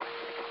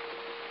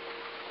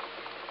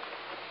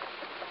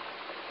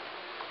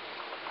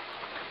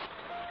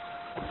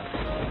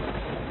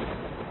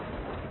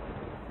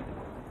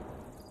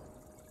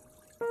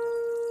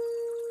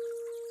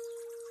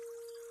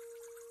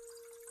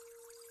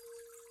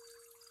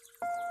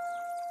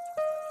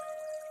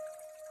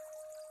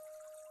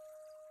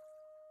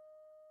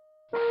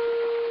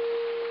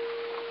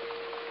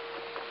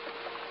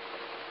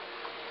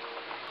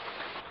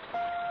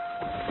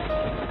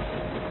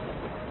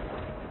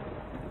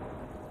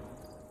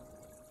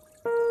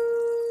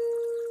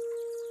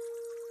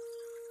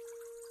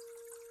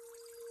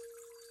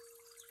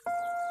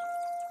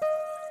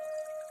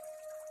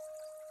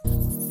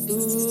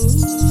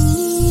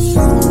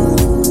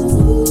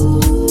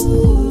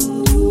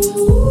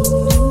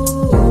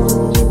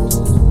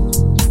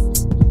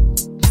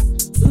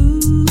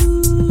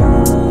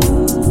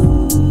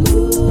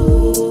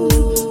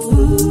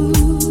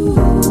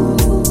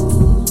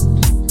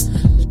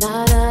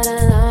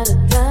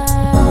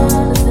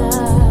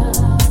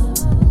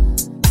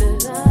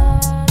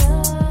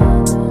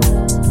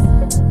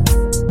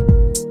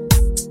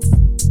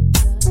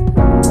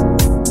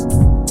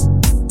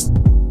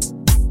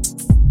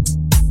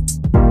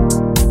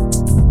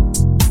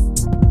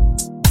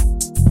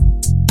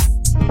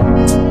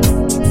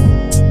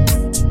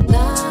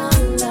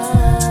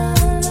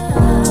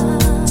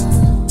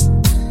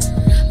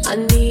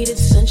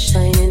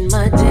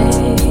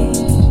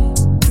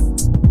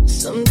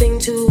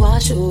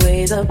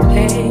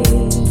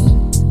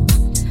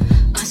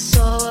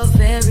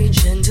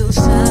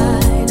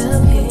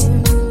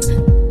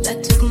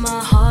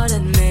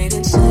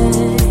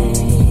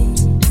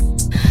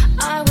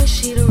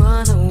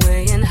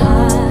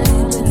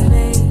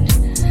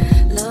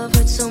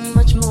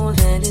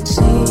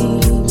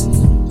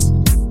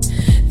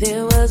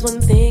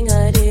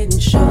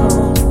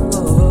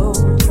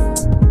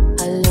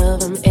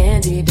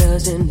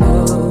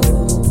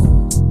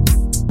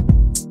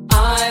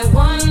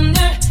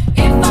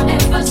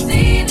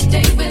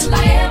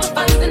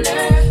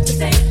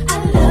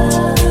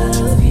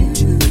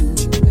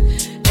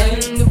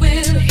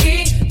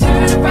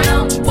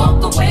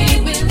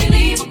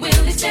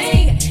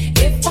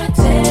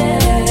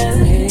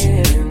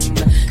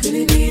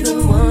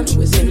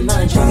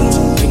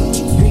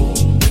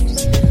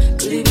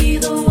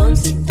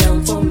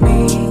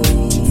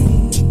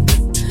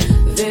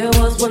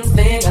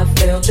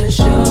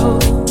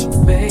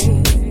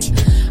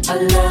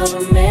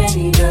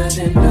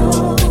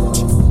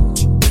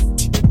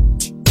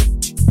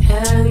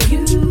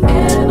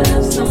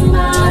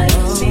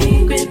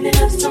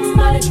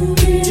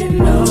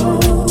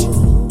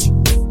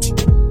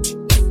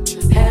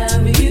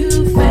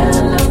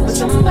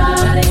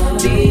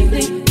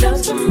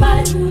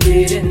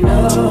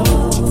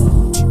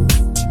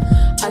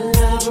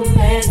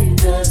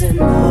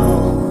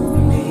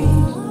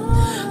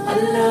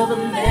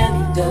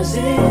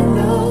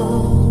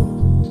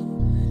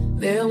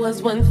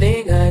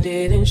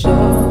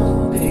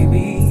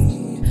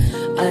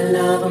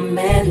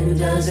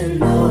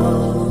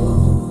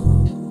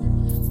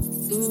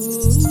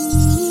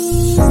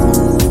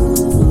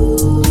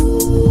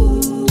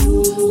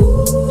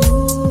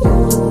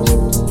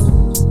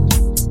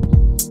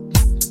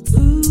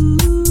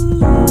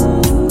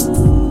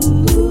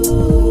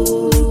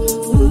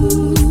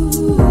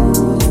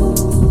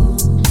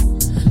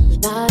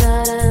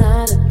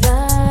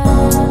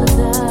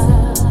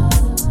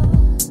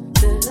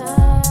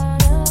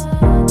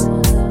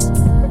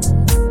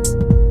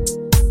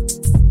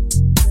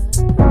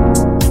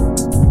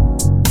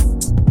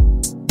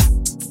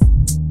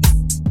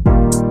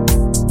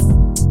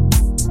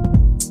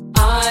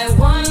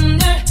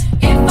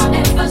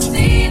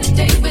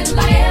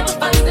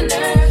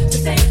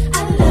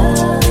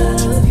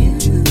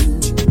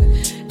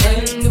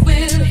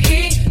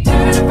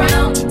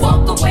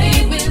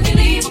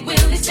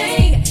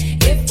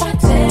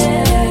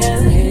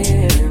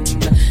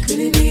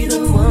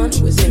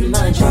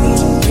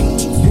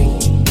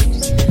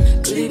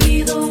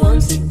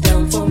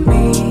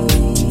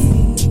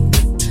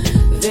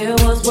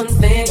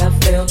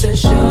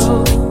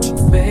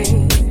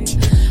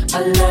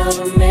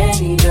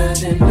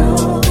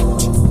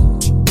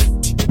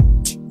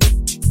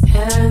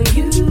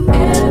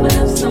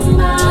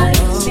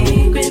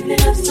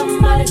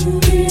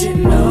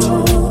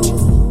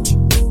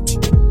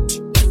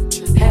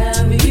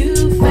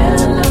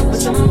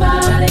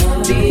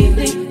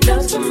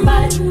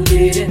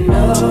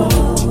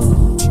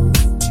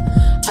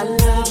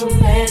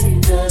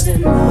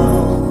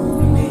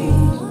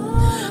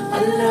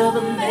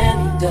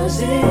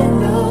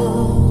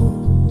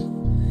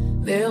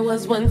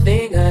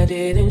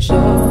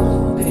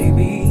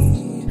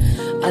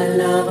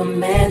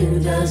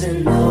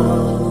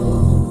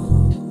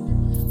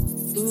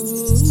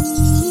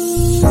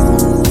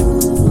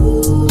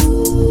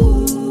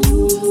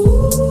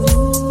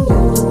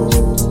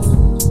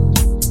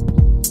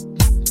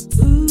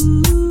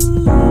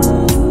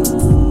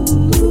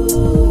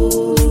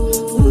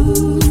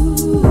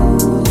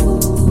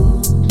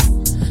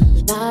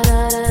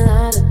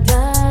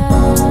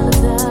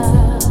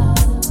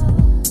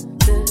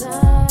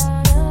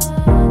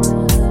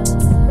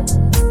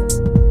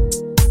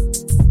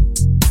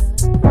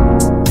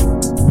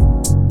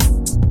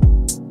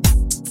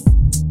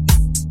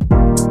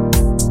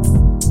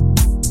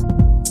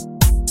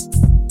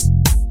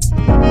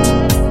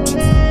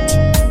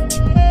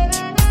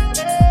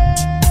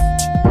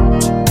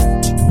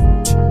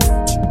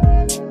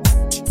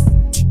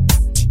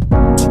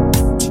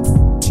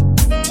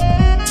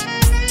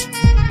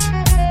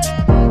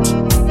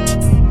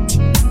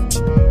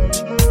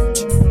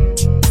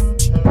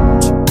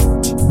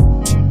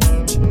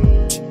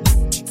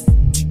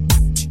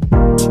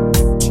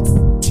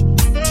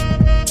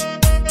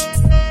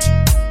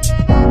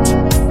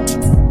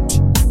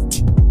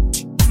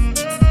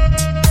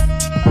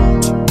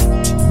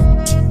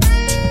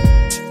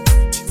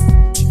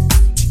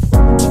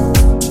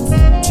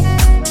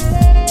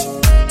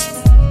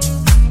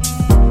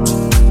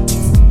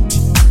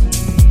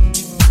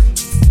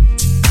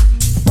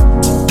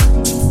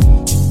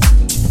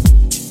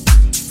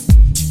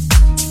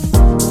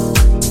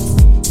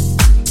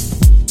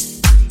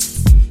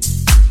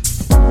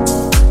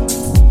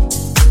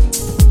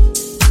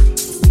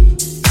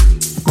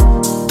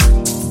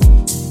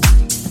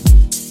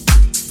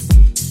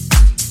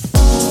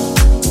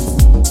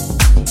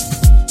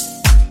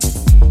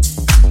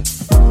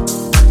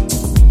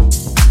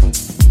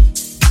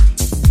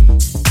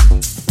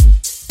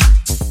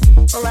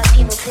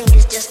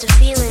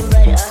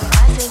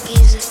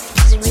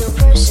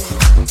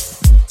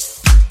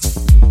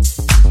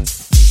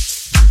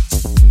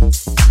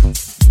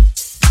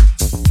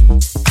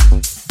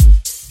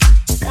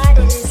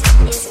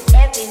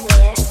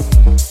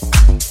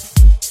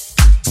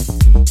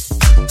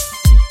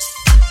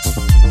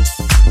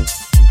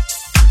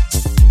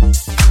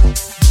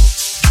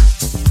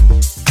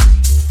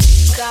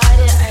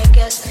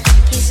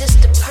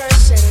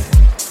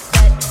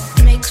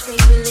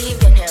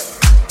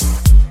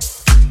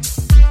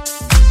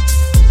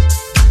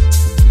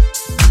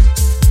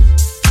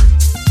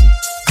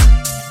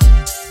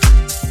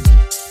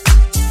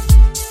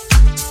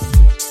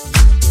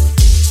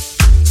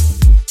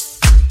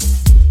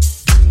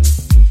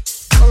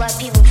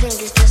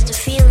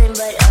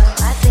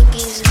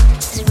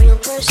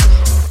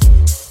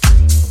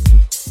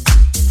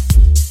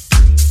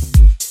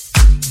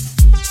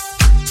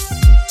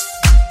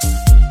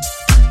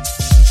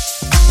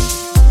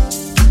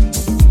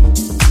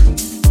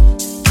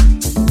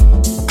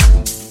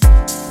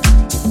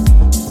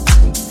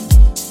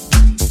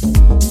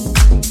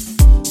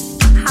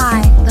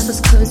this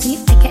is Cozy,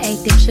 aka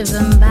Diksha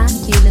Vimba.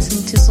 You're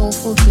listening to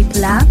Soulful Deep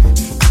Love.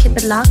 Keep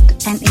it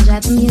locked and enjoy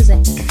the music.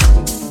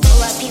 A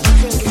lot of people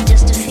think it's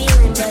just a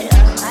feeling, but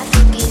I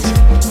think he's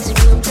a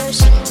real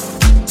person.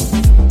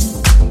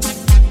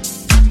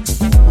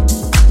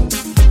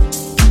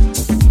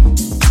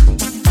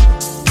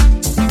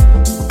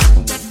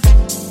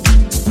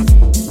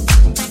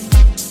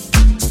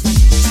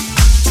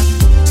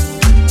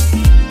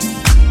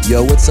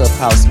 Yo, what's up,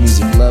 house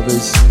music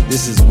lovers?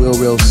 This is Will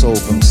Real Soul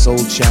from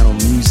Soul Channel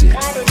Music.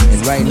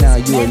 And right now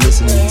you are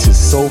listening to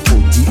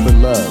Soulful Deeper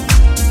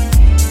Love.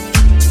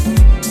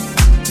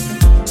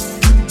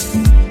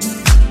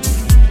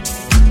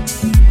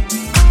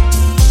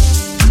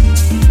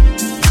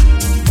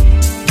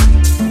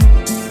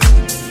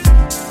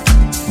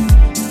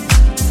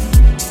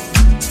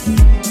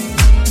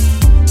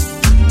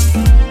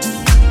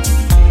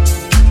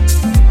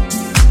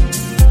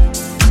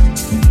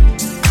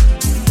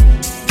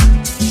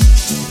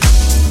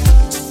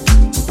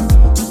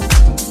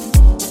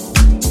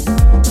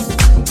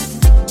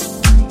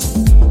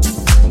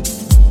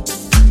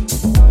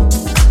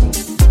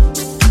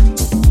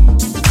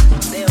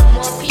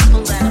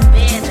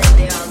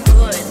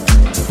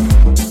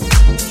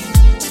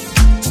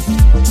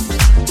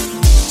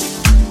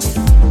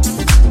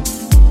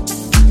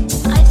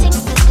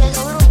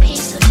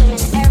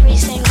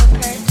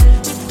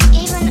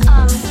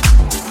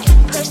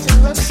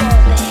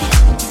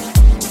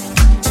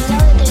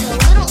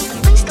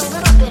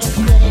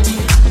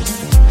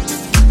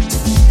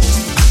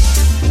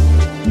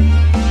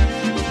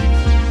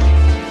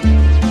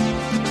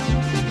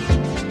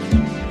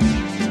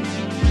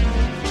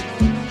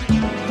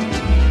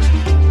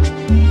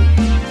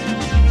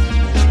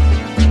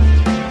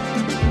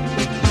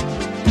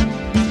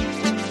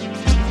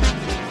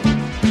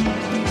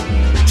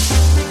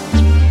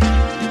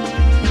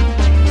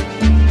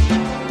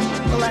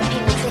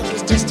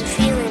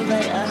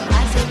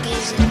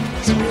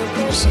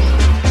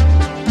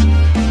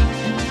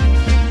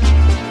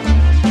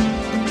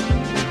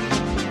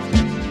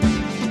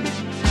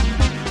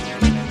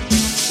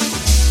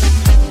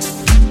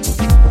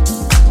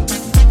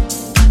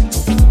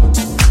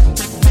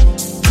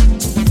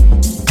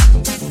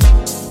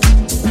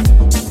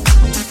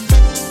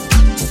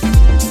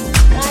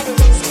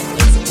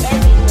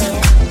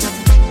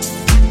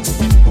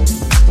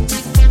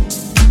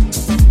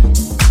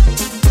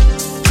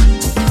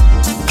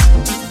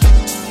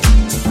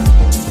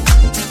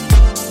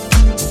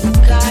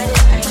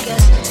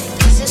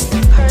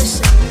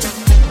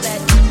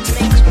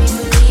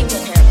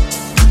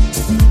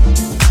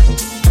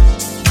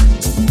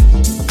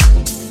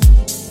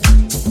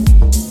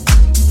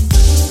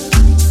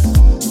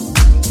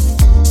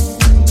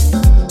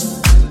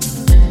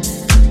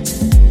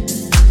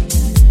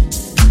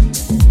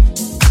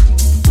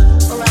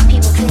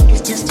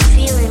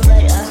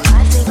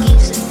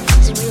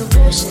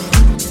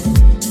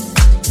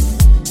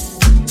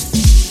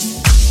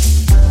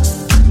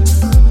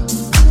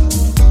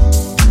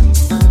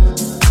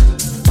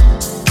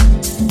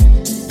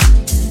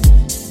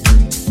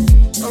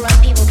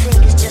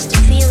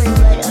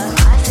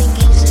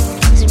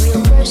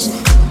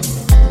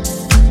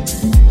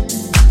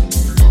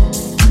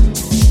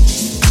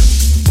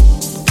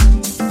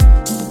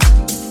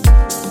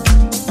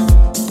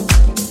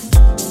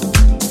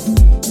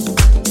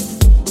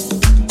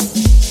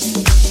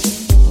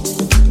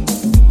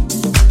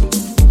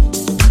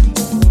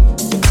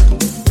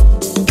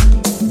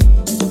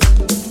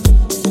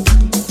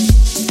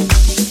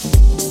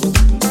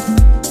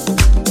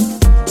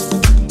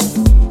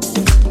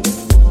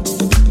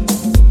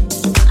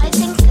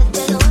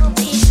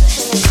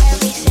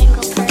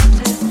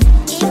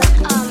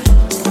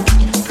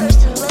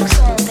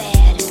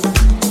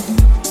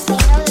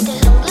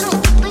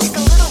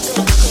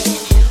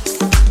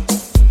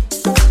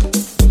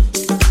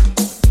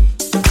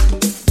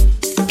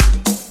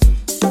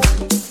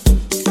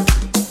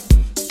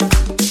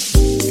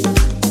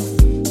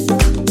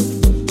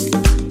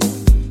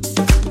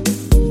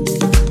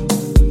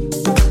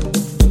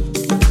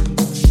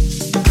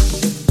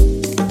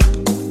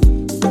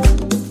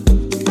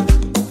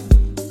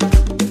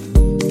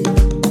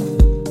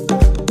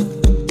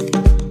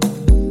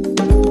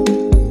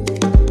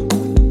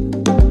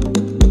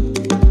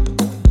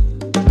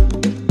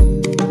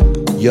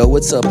 Yo,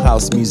 what's up,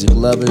 house music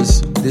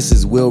lovers? This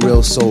is Will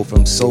Real Soul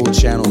from Soul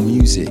Channel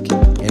Music.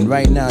 And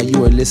right now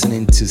you are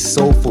listening to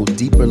Soulful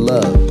Deeper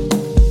Love.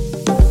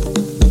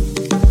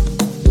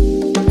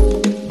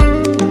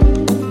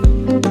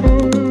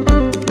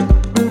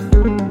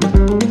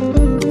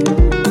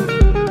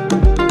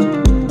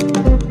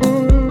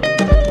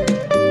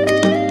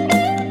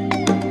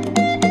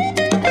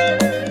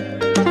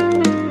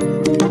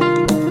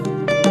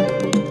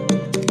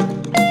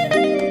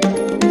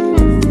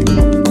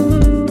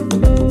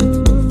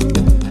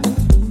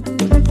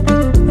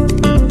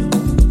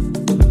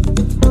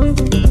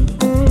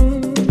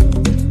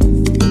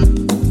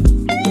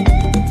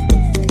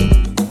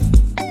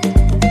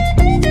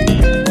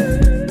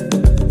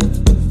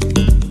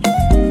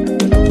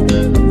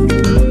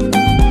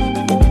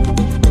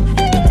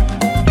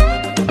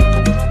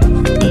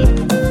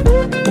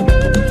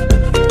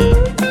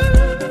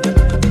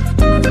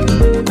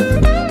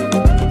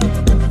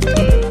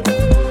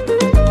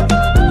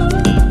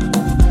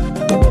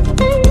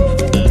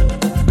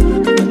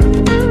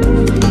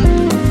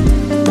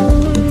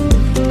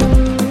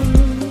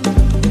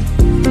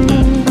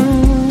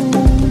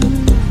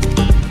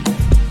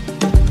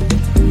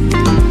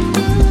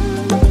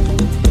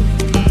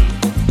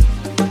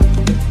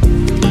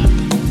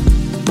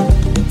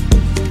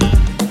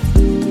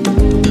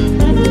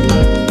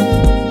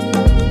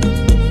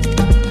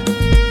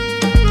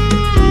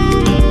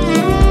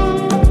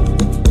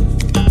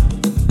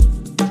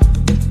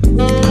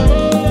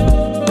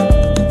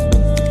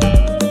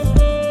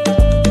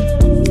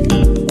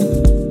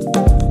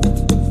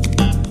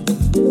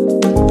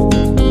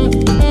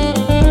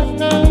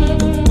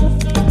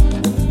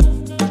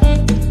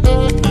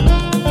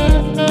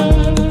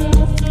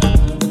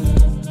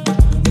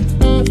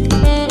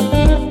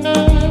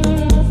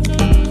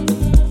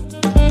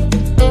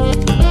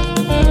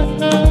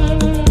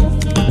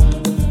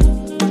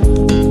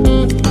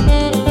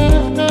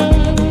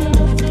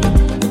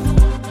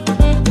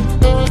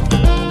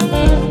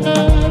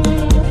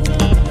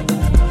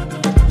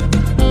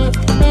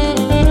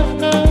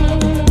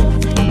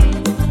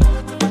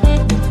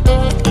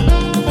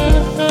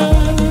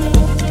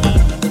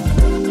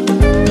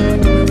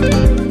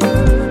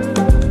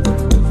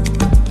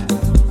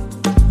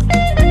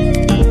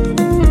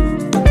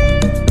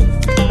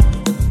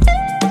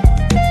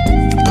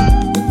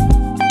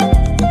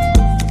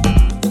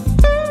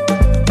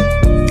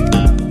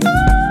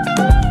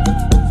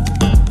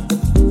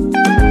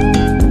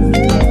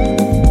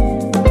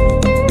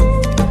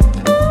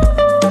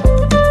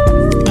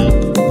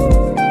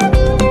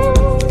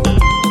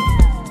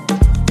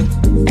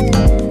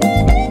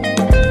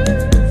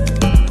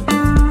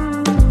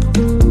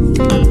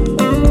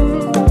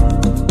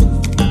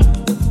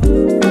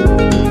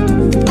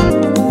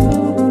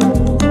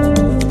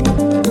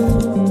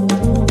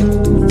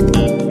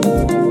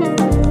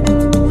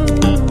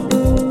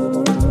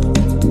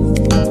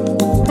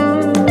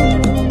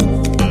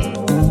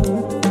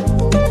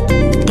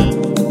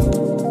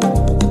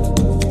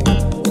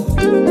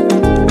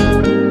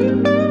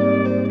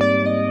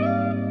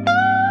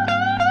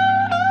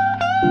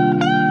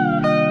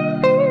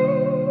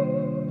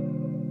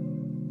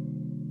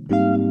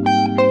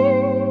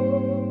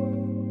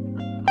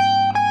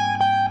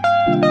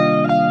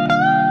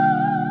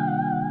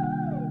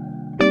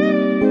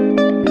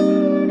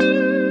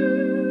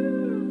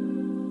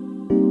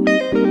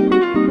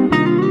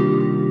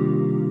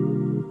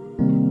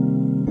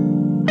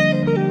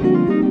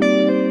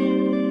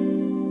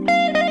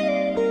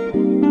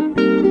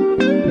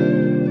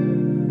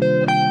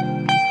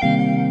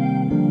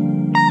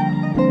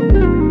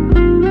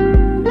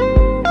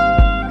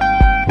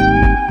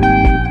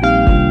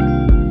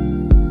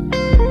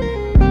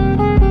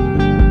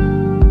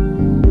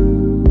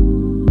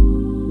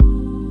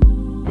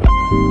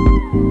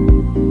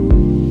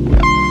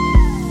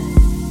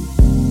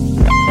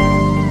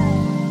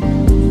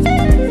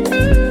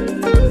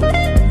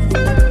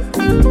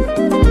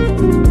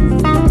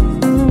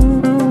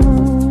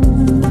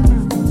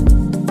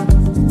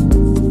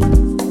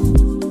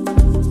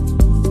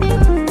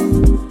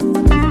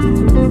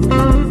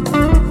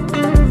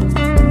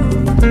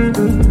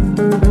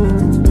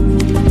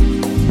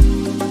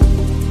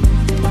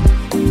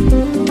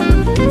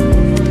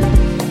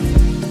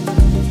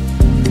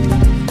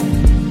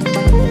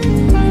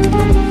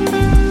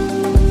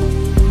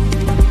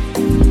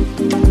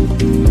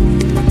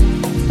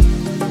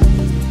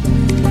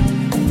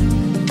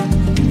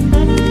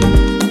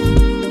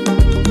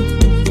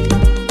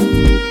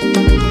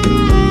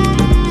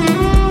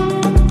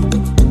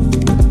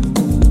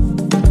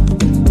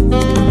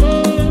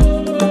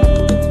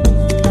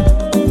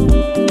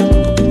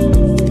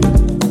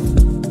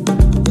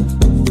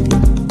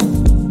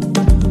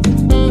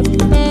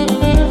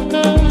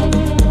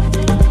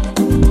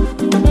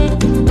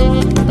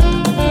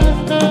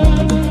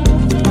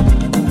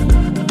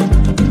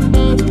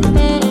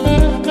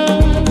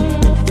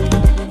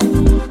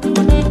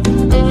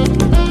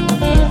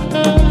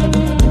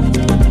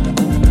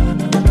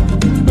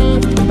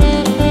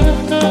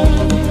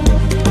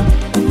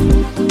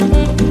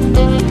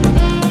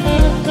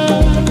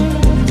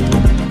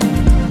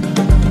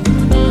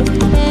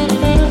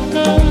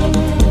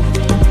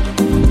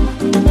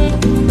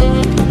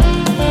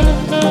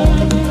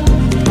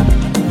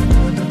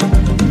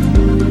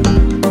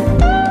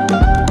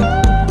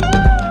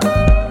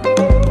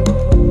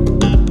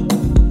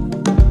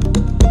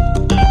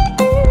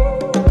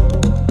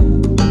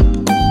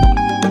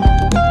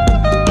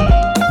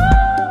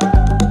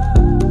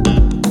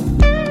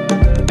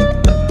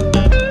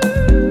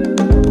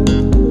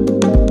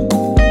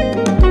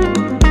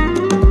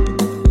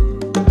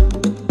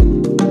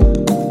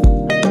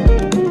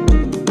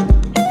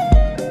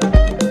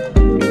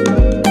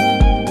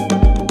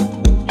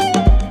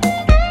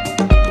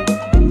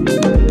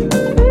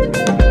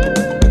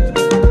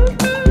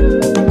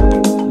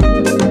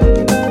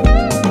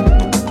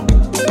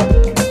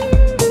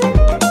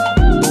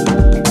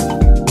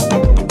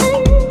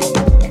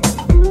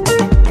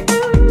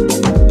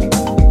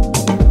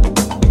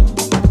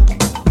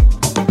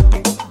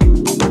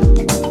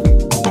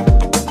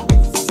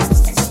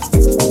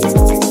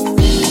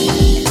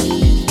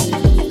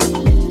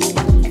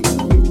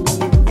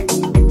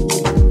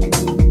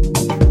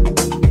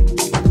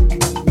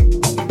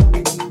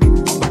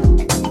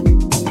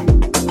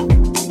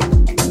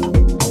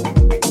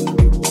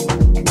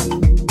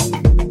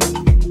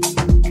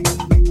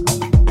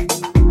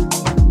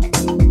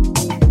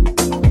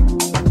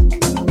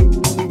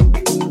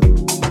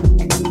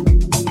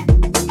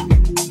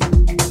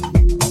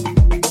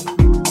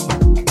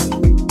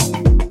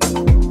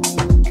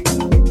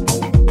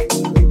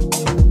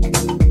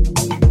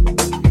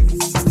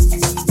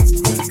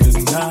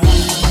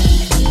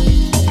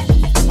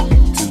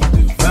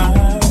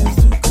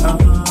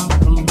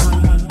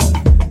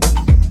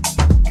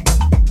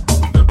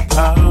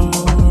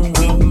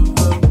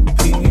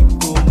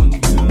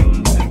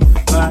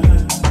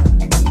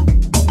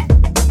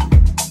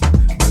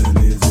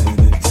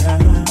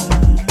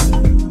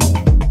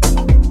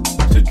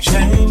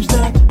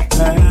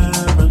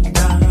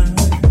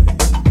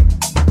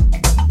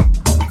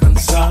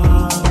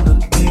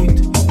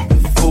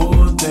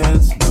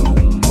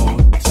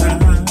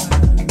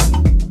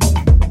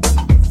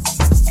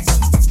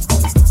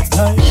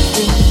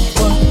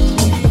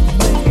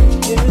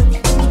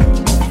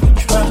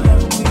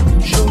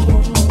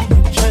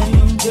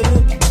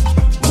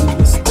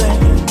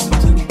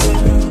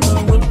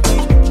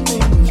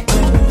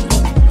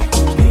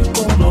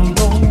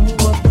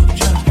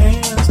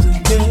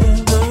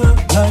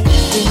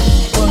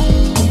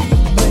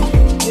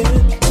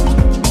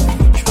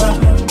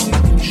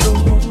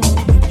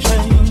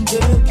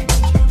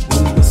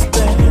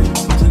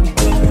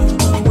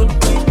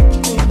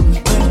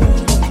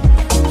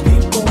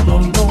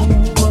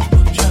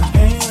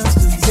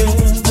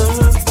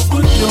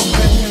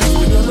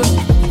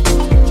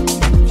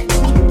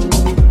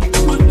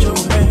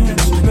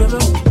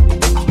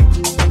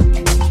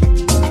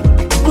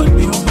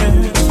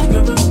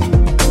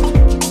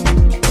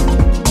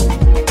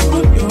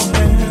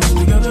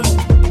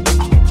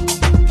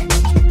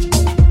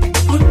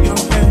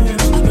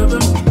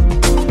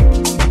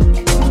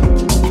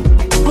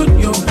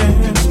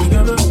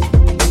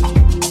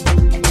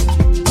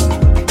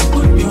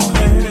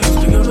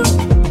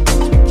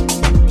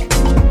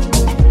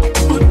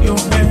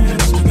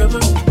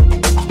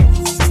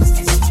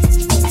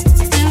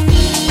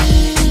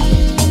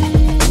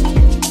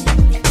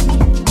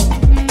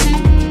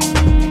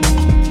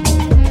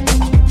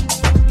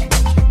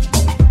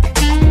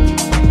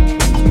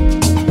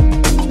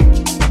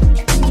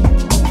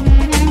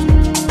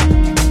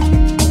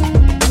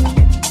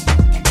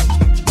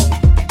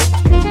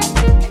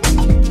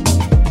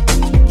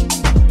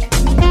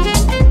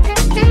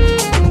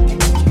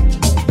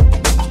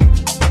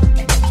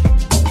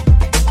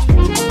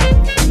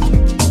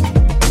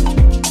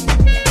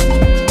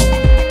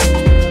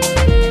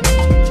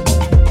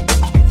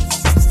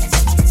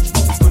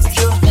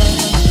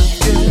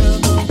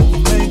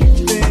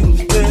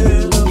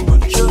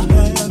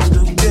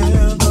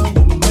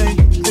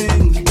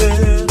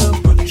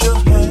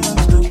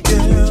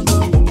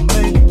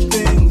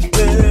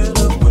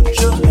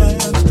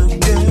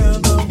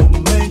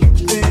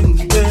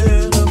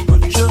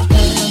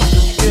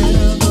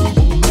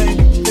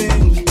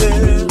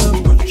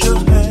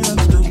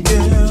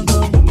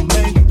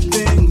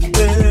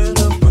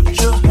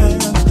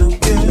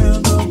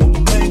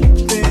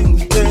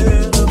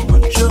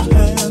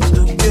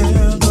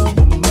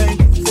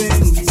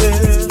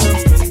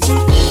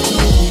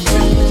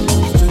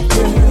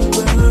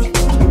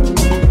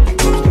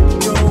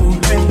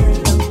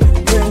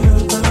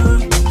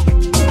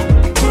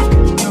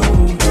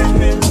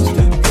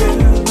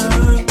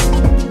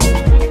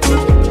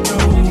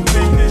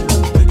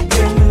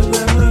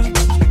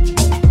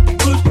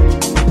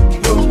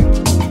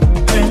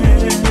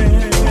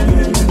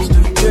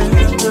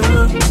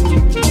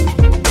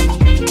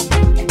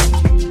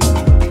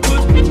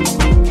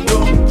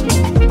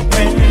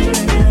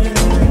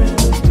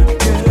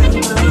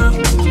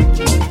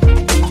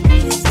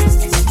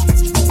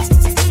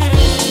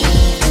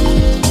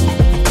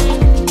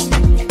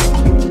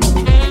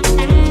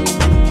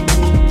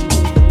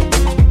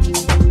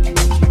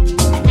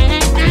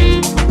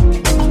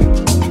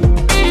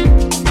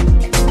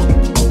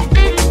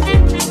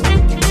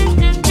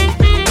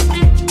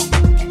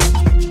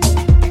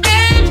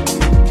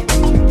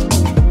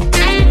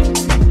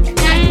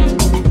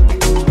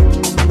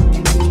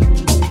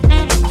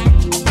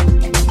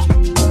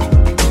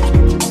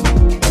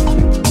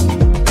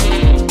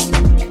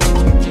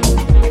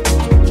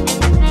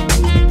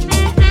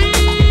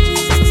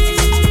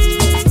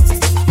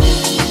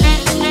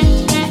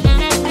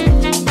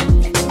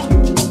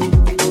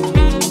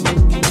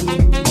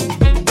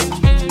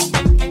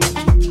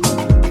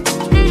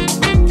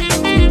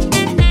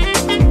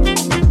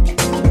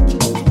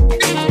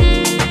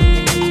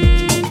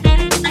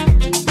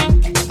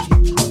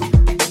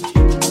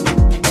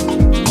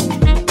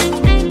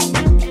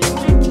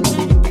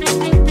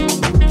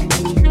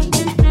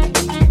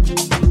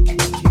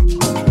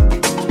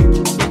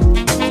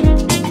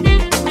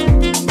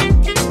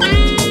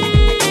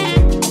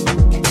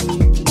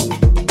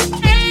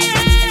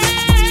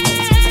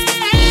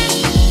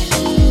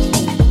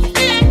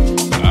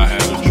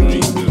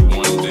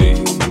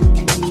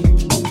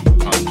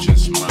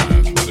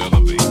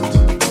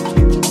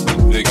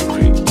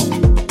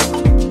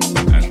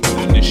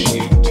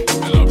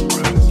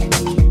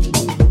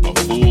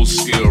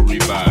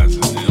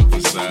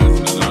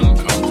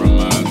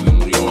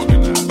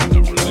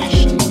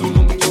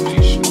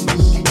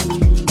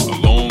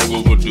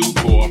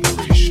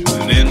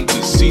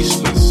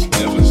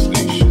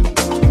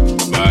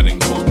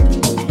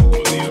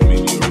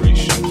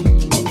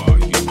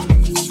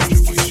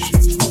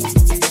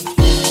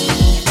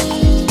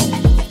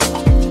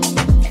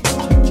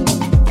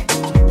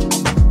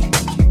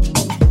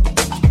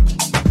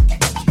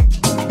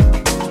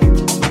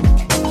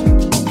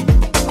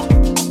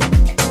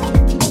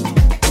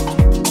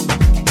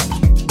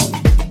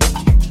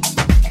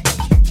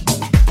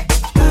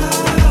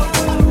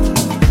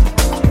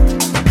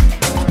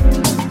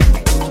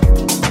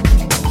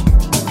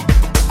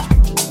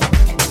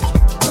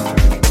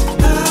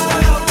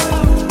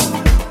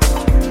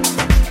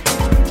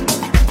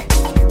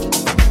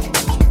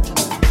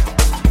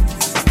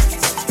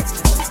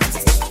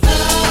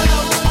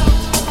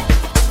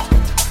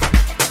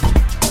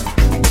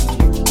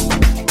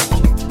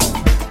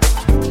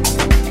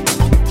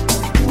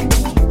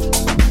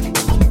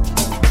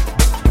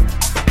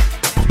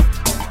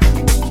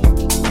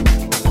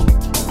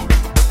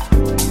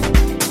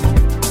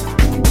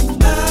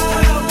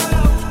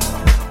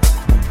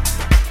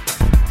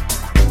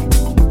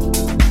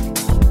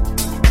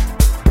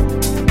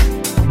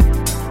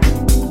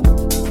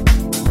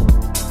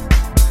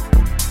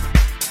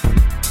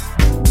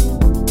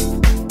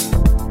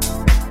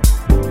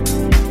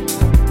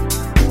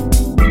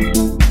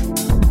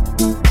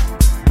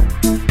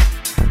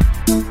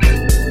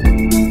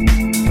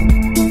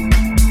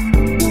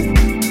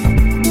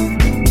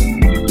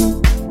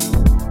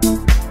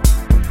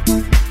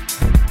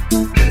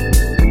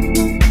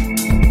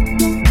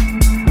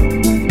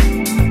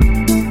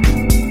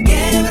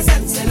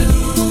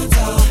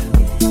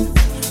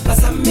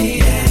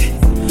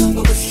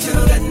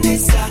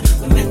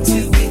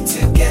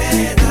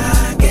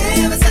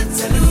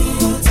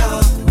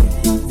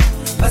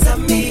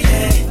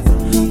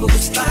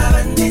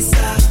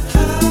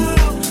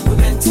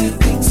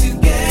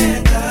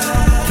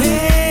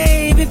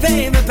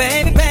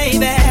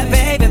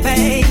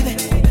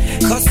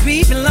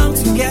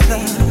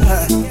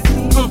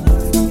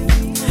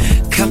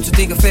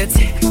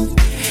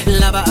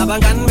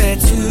 abangani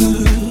bethu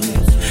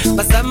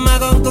basama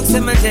konke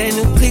okusemandleni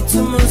ukuchitha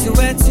umuzi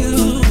wethu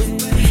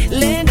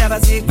le ndaba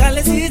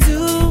siqale sithu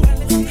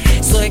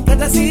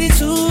soyiqeda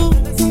sithu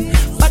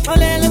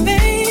baxolele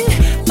babe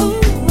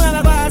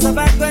abakwazi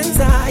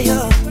abakwenzayo.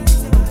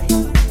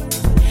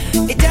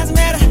 It doesn't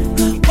matter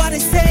what they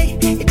say,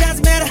 it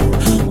doesn't matter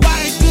what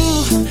I do,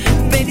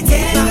 baby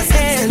take my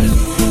hand,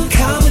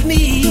 come with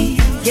me,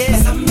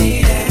 yeah. I'm me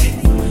there,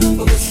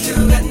 we're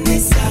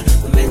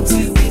meant to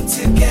be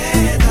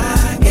together,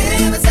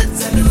 give us a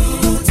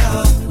saluto,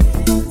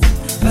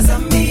 but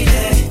I'm me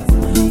there,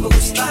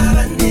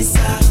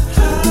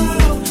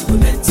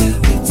 we're meant to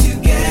be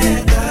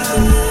together.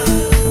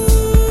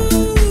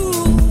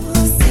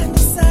 Step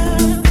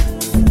aside,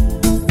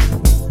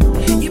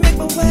 you make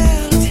my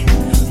world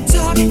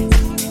talk,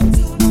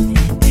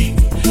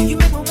 you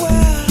make my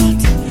world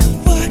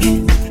walk,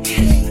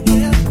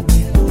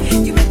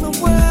 you make my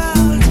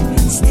world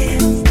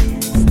stand,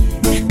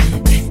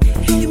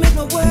 you make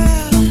my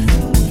world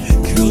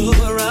go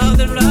around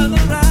and round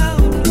and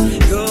round,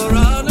 go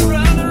round and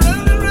round and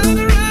round and round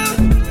and round.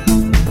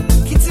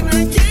 Get to my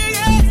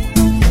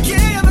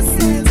yeah, my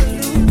sense of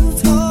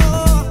lose,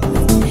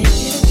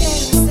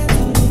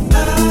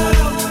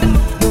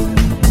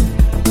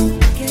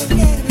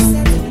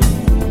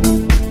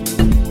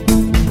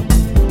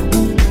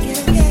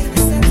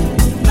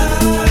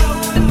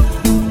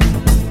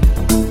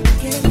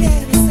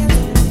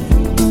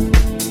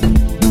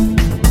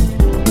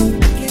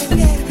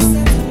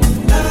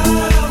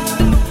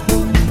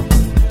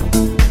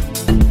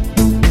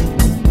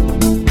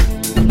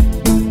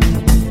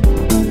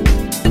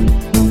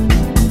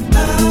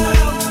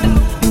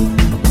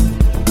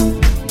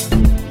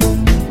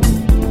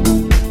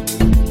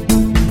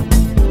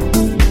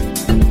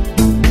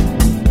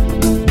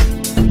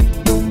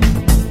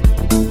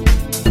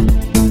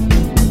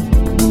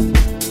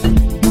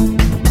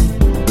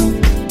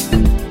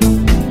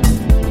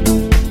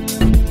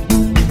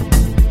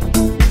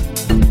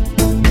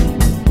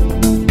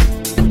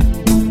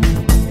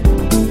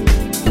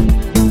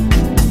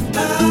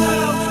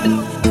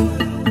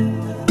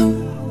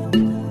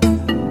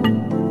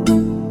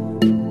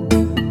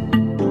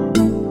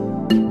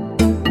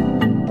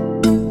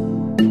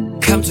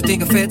 come to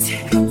think of it,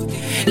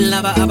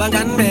 laba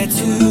abangani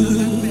bethu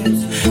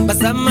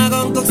basama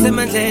konke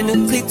okusemandleni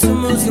ukuchitha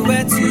umuzi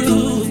wethu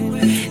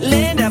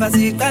le ndaba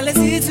siqale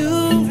sithu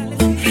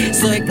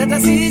soyiqeda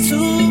sithu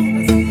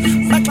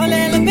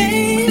baxolele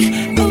babe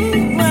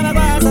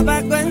abakwazi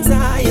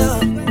abakwenzayo.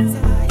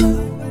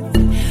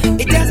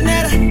 It doesn't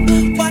matter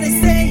what I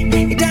say,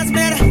 it doesn't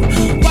matter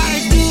what I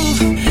do,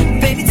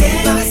 baby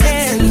take my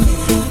hand,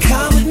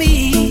 come with me,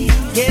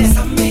 yes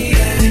I'm me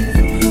there,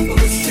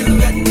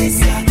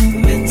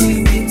 we're meant to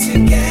be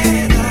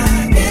together,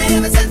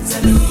 give us a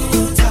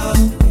saluto,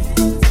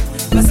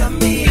 but I'm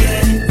me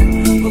there,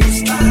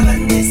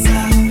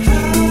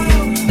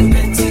 we're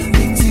meant to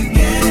be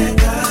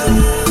together.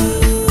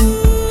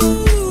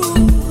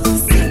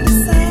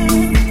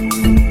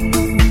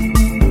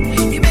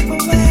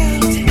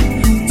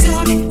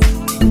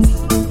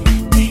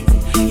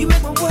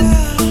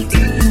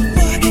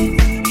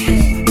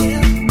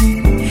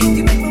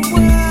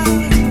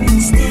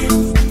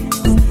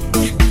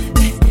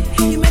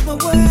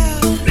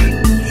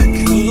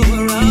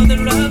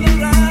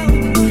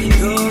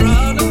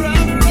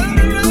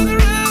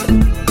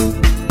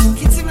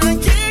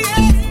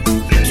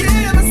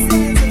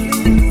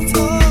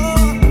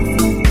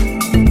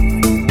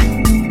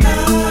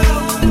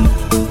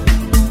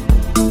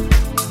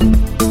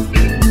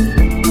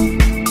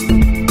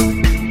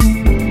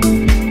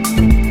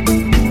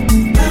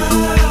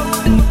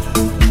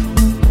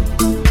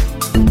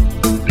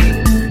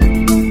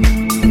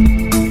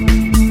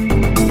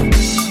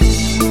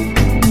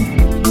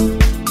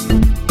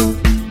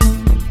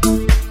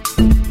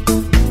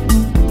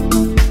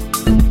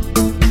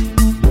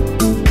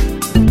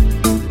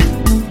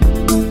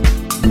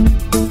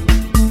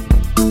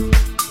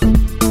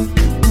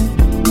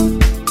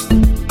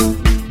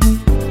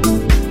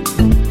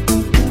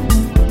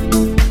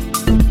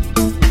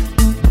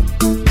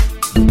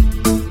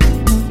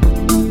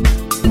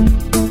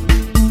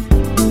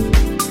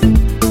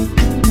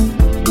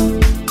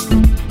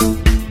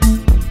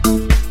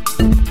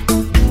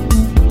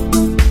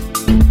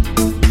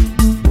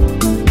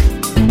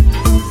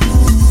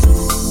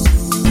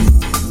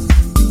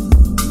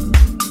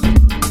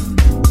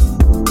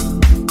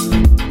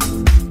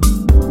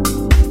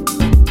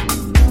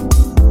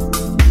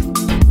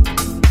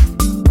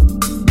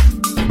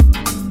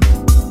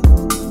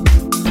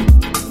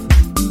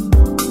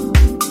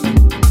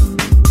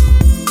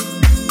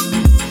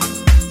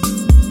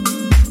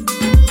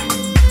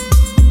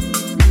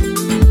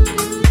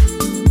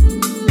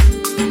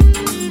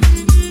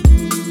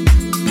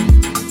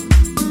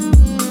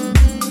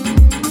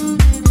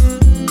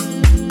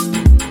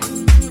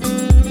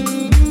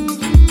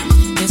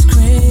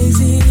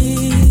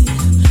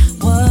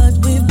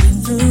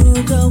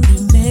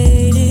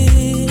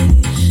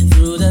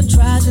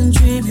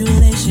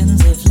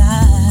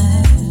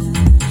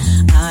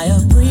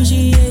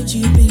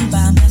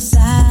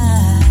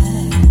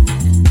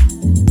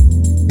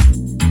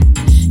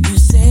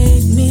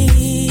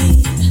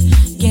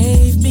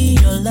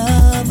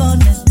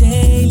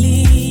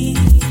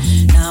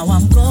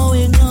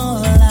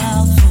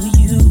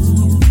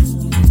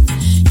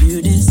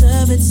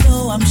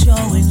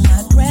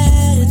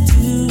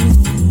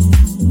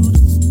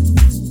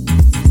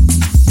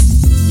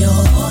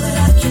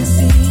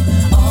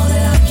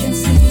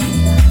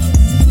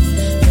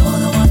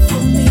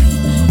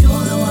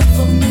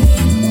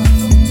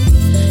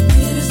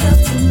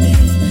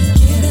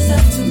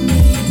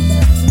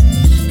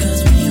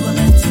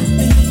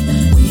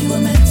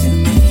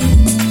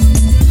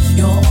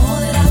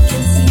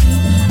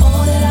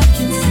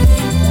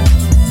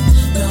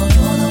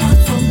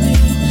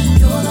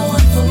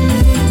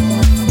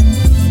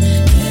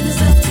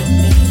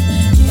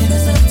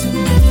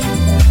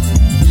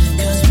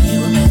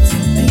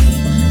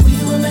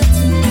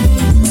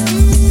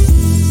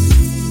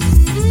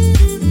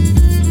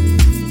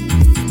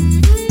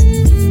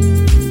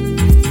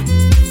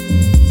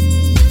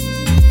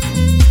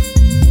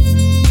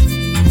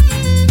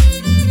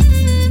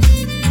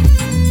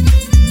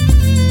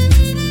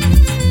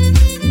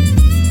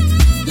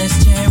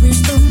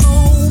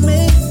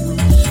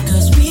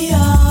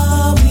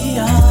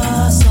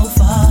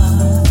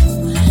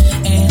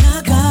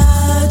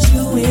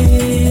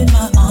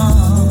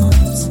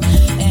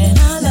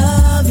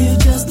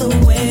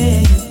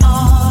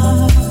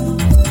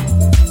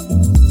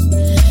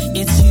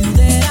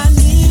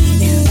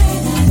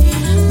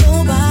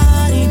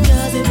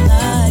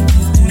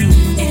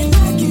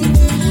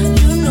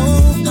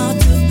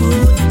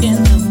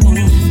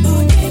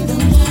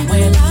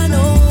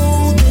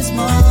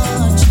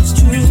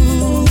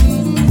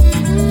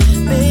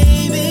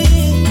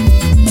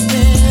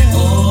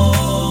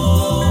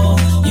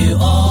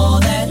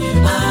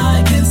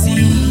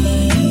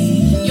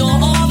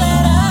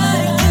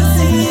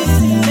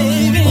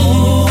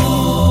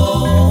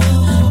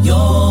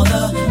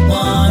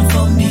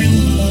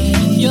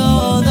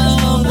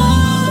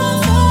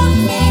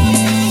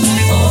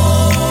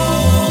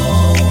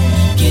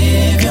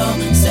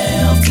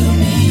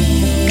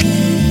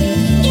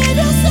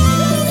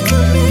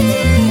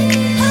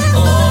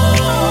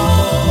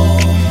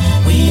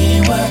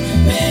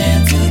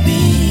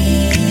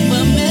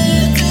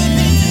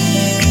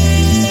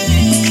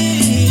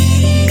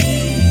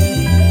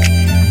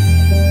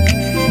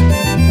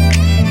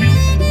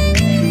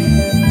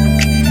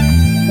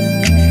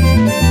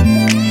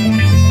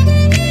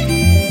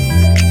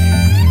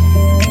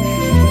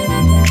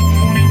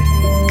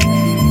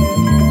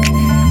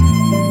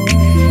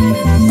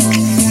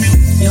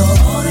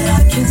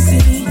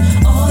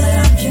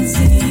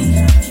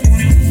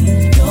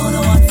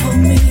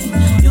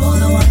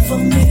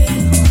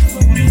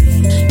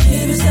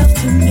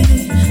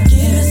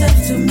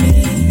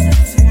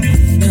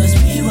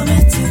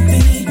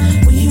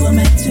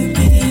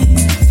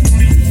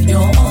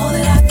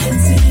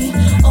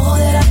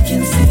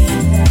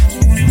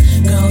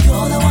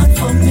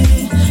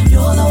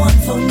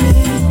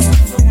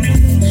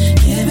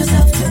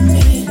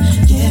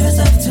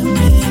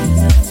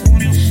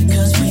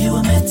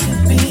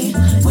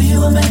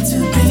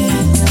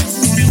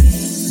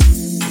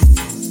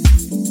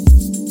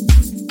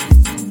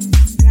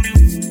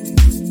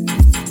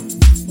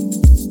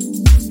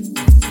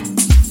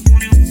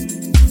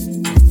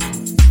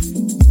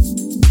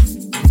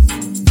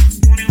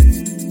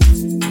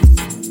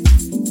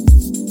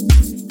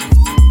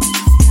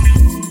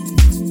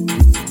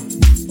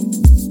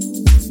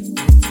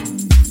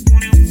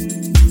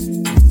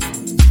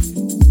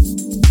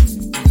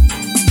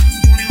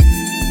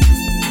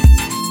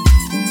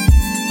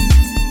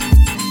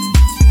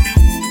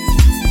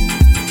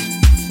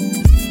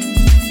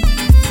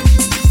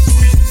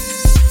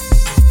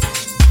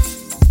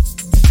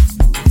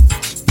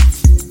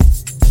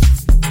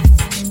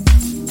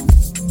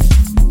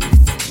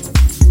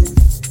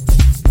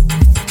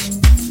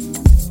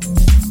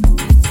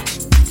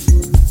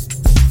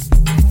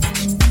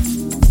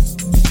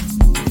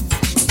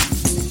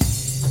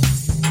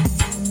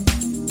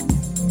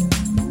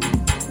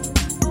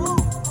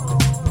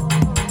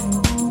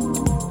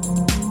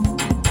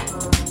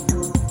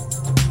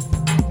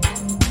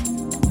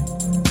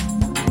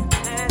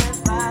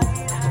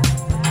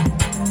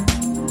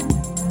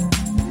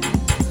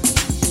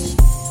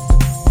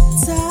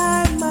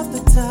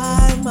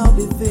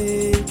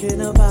 be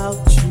thinking about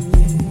you.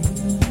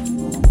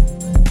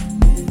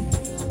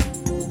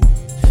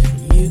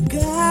 You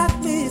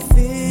got me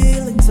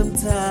feeling some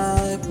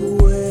type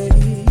of way.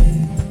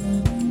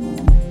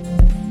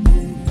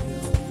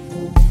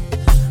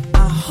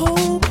 I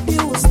hope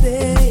you will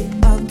stay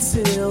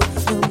until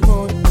the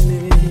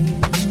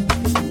morning,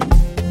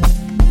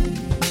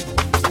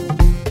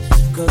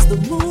 'cause the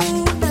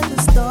moon and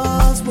the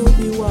stars will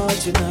be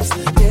watching us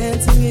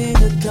dancing in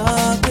the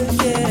dark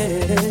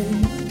again.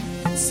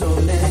 So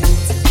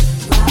let's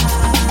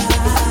ride,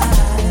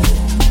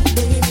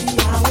 baby,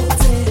 I will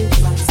take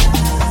my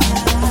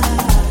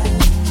time,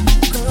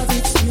 'cause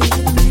it's you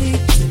and me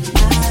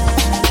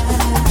tonight.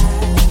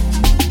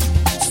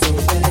 So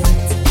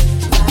let's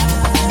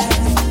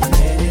ride,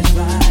 let it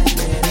ride,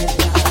 let it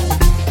ride.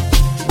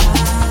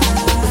 Ride,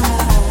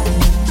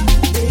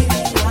 baby,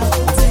 I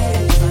will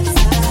take my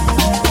time,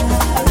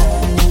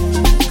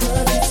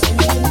 'cause it's you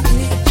and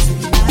me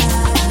tonight.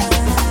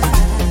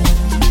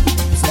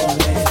 So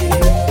let it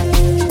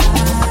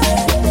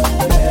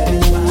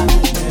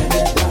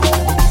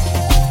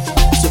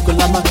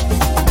Sukulama,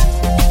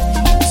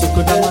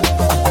 Sukudama,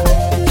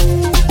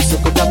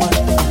 Sukudama,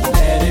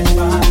 let it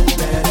ride,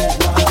 let it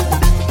ride.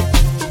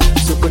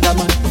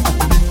 Sukudama,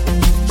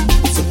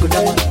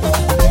 Sukudama,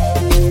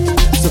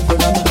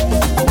 Sukudama,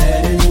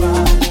 let it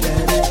ride,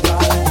 let it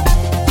ride.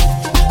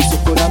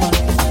 Sukudama,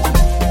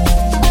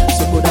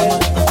 Sukudama,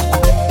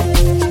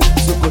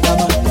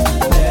 Sukudama,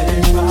 let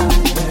it ride,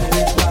 let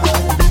it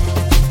ride.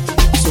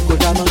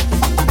 Sukudama,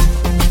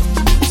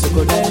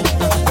 Sukudama.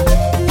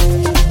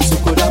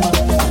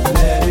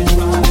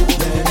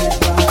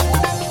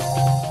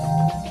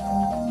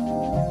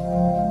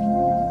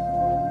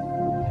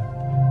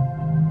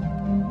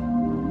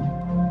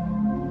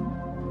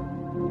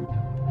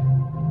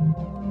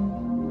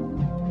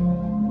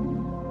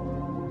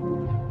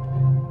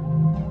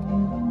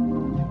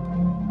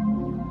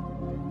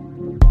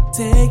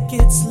 Take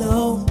it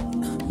slow,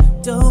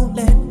 don't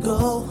let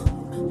go.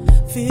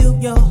 Feel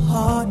your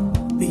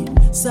heartbeat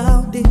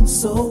sounding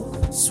so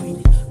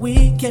sweet.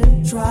 We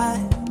can try,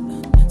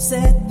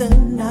 set the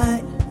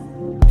night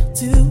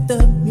to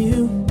the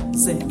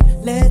music.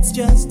 Let's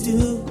just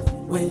do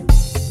it.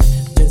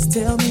 Just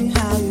tell me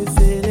how you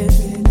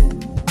feeling.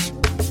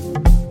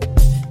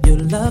 You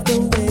love the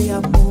way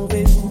I'm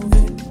moving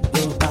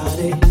your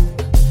body.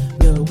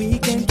 Girl, we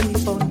can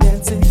keep on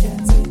dancing.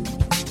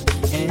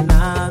 And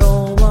I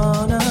don't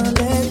wanna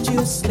let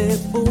you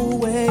slip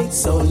away.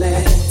 So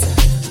let's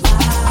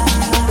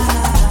ride,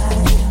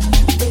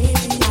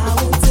 baby, I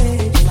will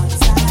take my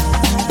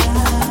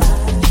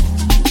time,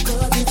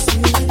 'cause it's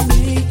you and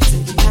me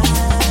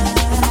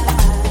tonight.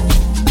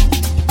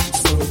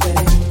 So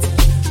let's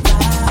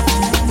ride,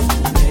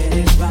 let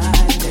it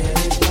ride, let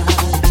it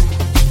ride.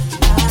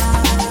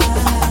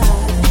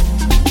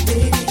 Ride,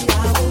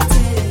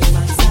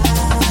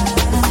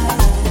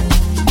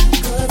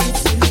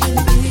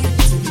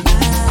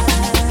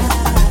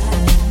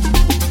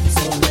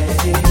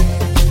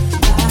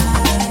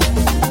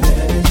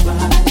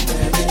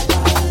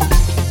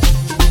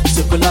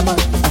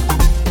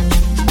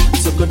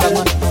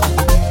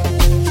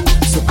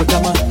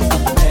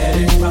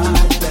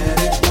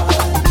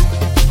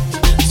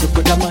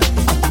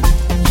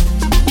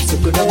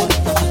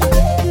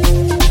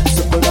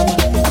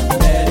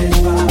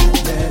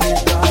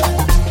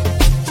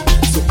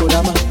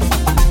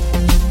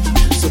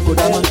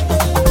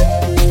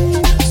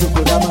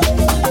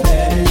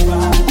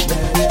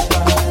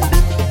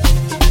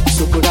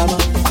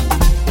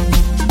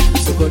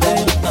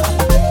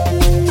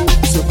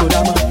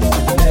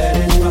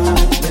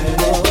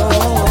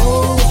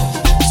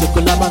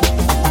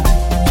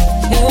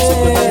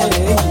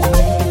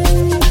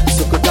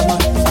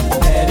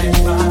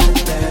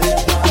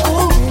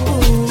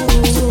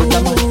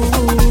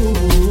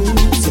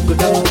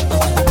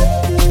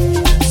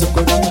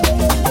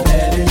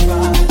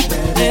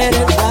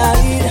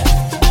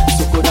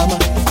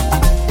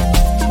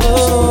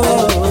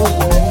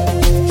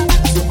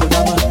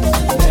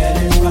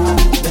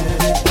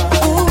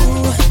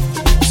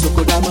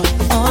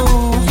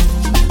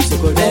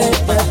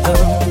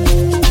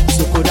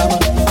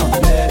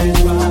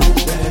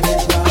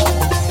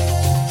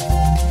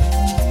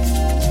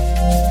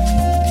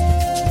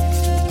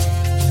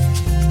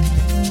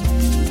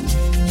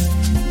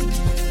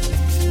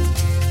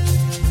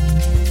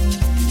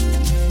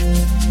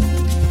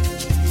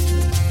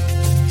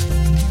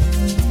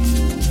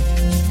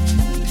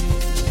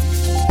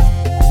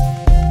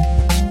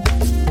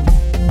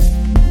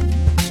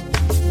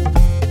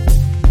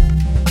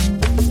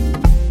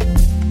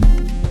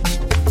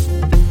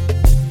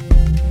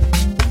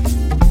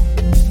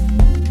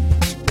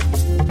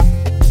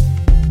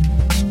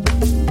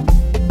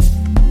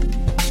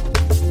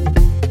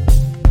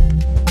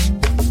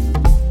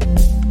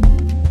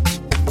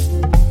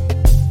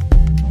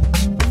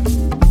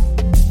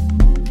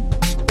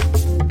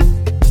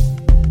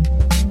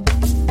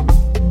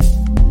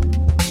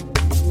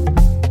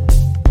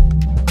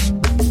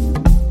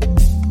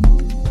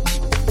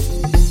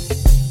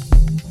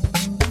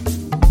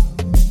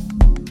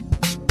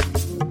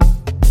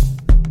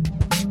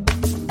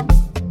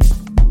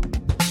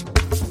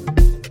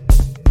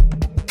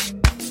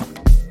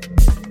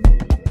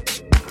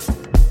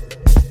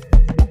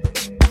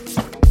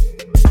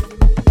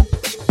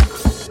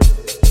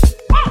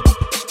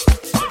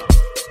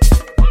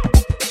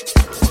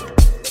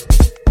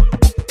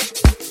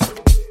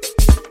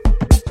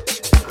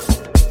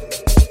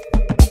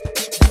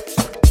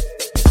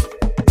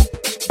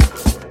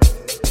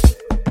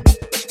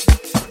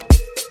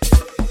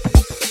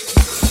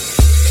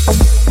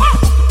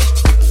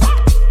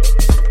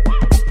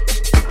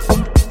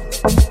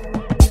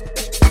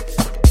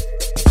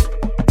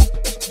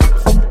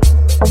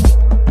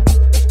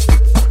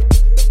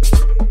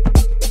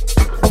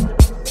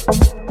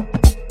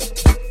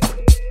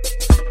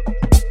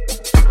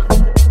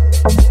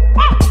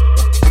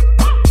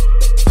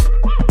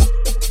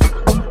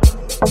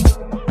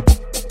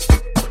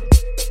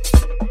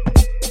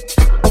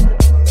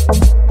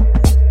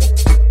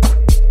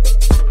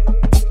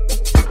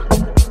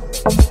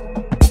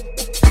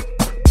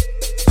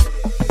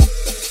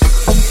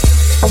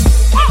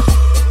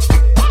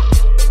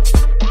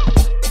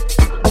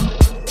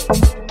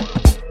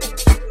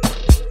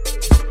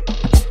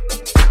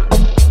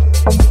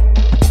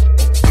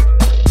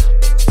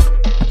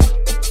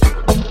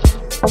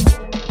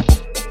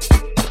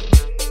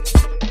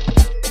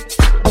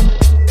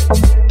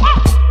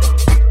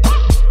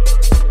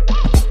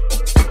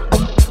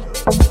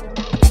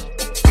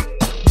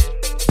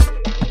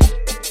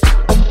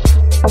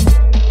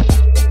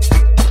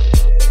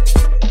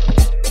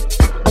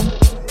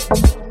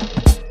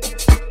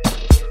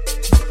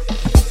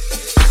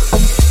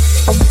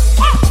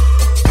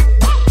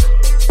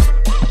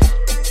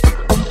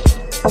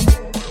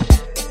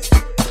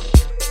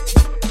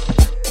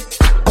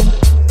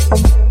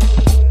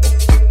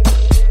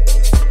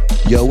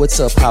 Yo,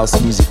 what's up,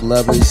 house music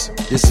lovers?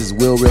 This is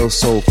Will Real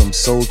Soul from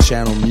Soul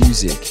Channel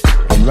Music.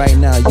 And right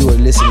now you are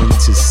listening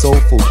to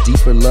Soulful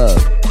Deeper Love.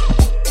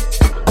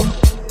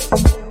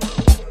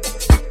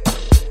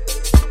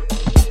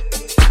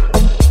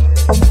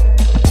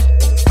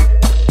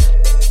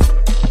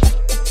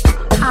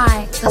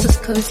 Hi, this is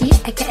Cozy,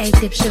 aka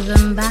Dip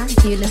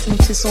Shavimba. You're listening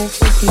to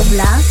Soulful Deep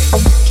Love.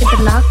 Keep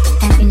it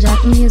locked and enjoy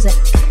the music.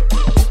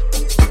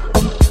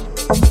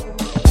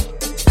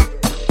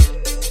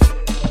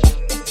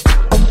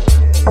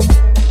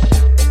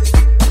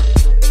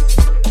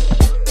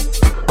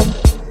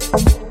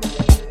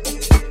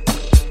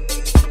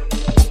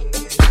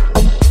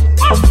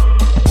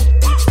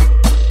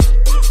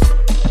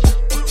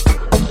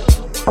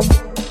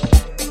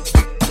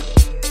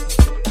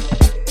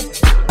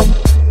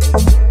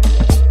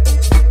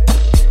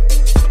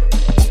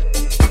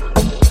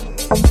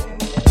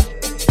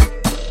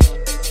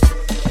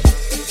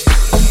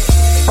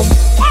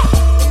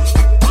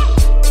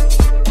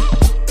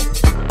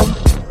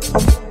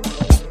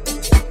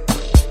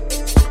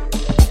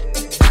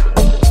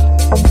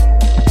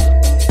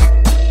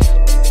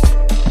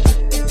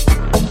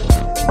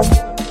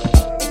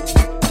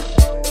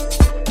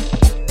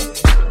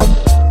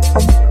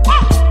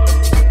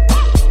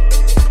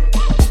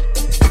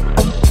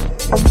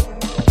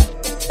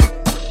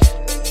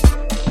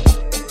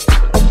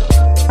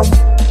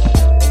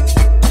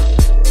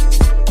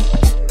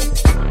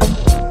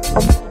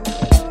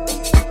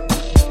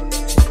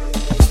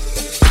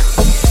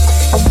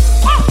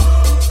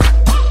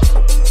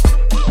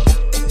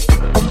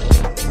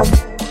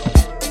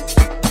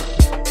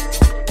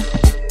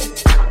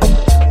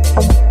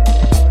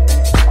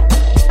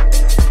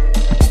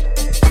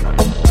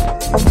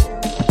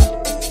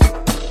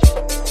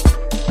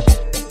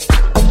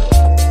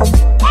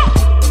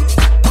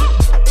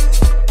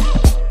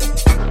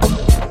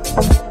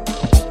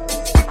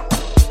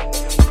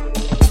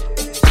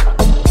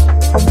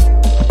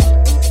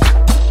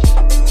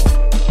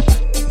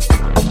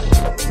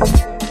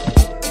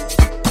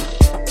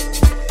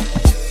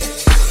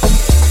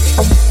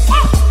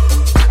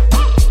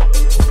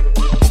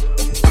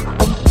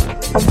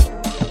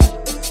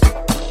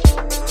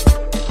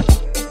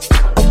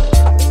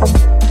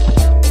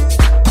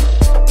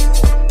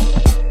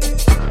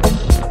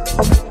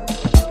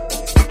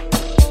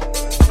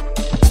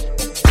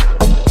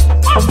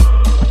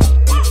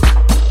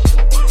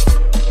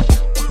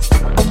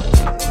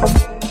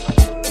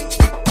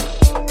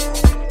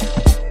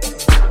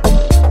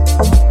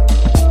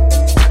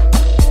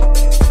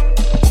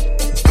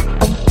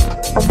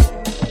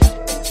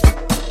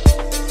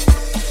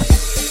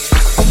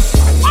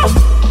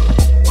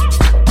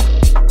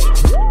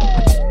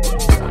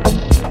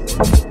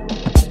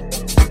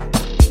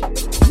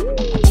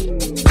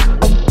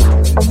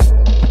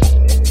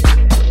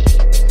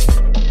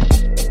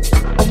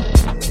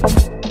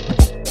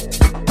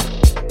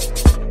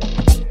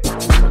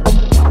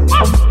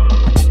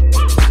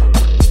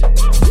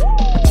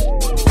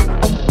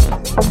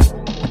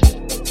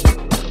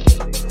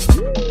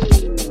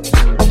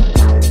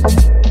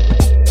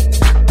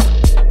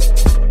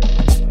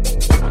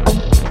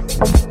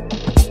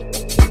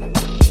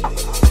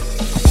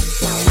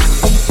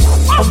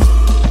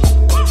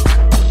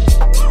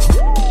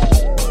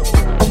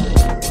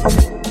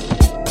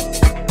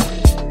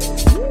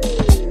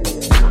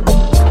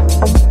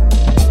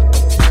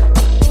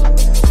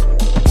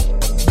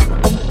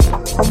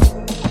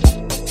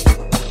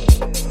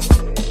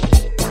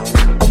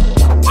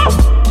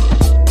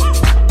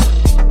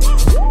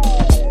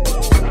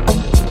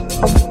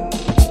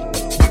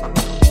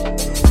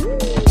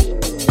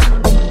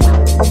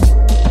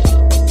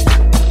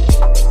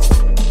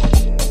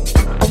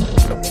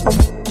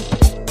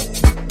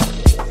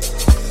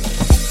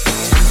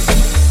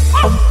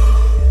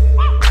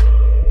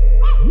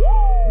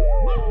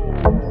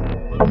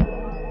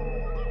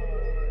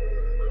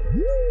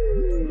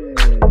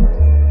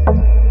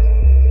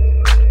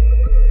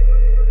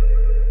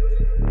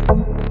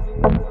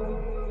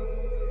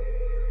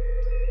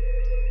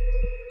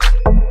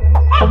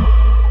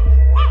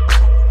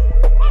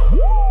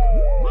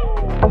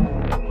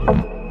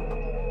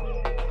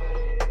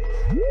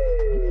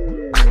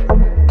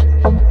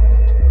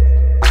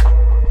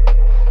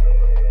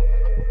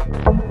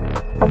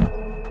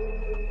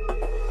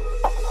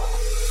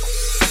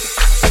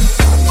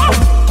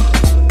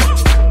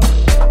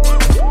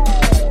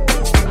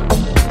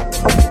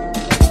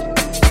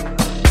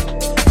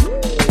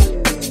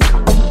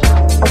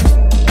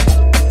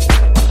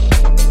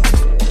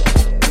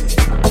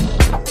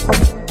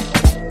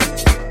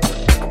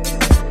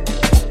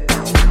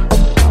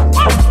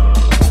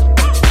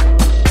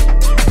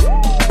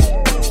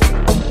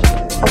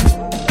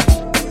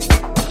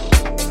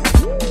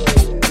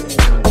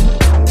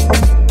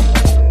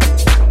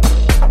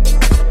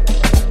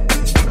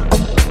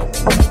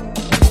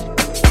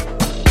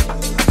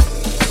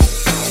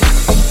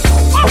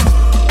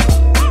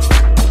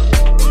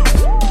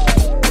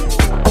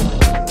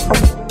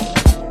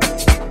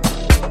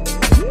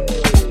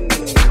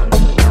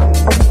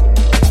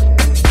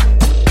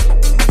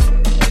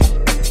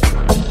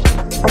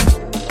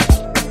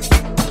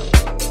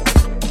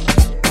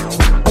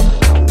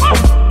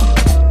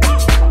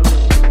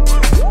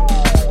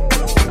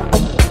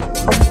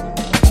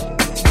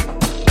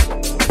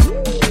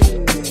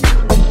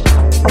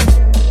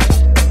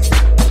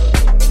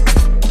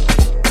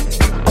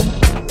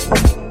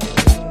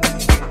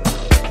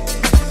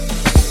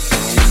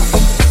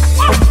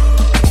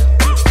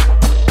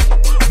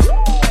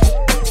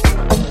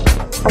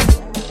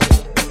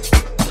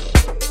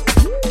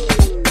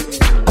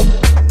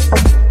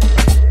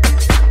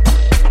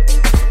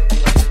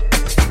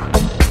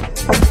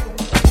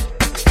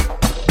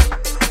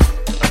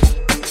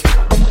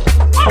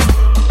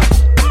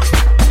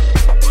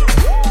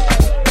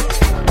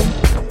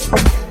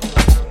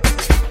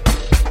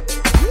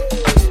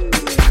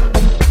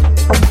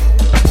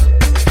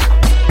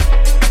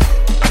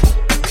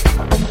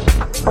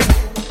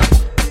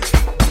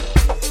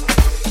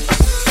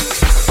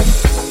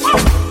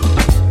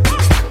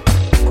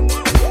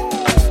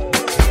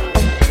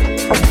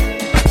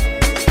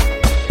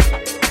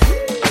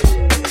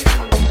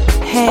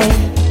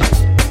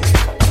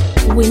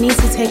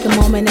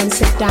 moment and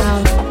sit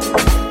down.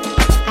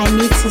 I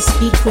need to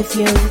speak with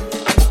you.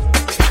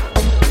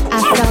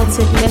 I felt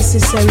it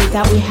necessary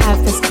that we have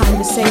this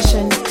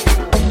conversation.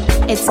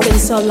 It's been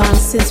so long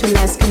since we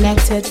last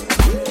connected,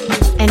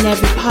 and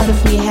every part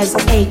of me has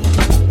ached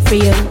for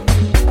you.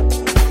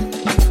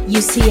 You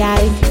see,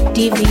 I've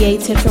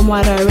deviated from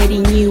what I already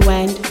knew,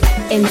 and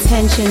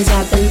intentions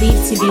I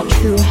believed to be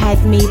true had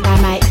me by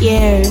my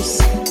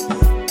ears.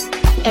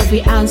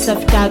 Every ounce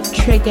of doubt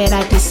triggered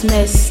I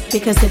dismissed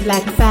because it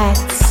lacked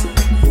facts.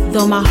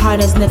 Though my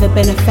heart has never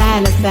been a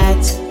fan of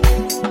that,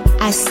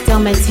 I still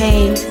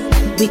maintain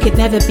we could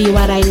never be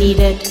what I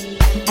needed,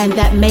 and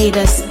that made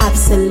us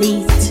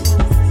obsolete.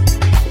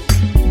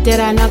 Did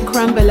I not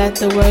crumble at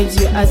the words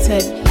you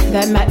uttered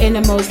that my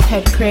innermost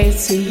had craved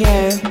to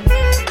hear?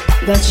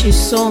 That you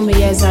saw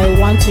me as I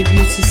wanted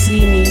you to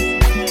see me,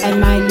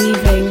 and my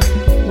leaving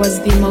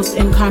was the most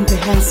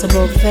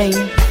incomprehensible thing.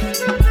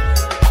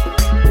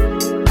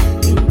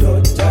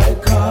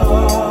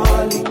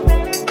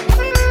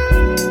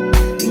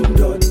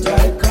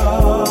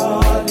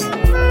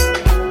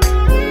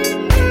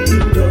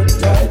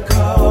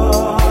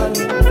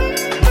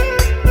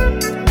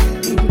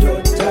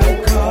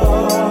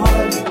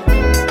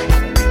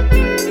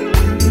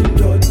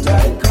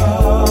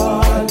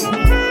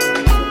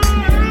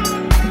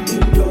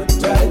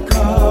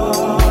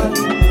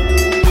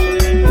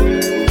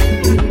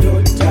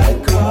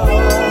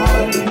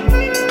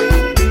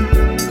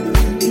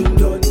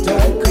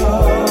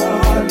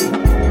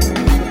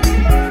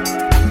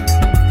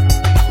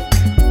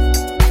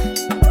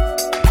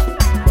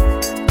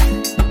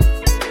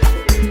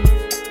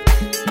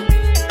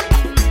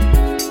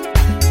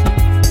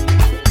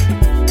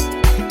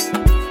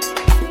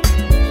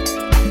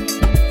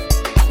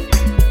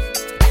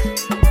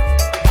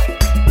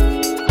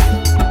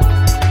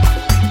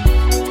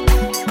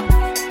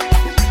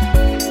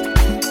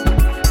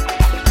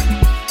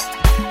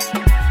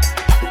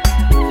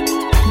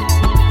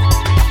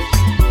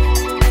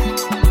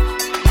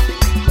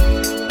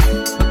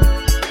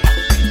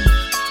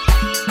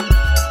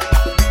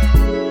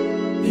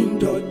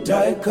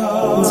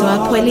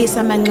 Ngizowapholisa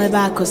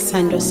amanxeba akho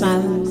sithando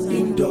sami.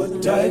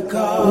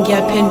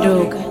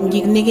 Ngiyaphenduka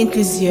ngikunika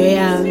inhliziyo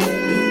yami.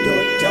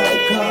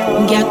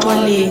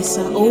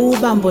 Ngiyaxolisa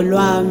ubambo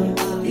lwami.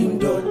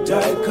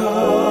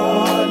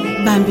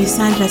 Bamba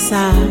isandla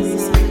sami.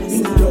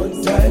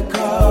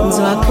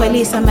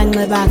 Ngizowapholisa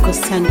amanxeba akho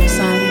sithando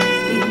sami.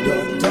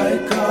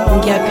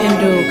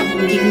 Ngiyaphenduka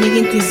ngikunika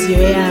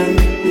inhliziyo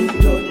yami.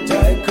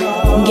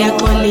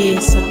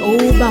 Ngiyaxolisa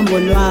ubambo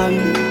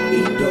lwami.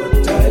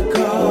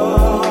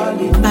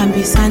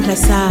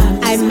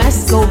 I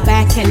must go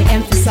back and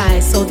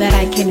emphasize so that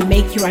I can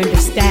make you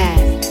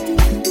understand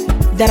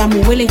that I'm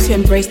willing to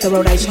embrace the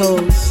road I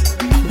chose.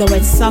 Though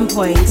at some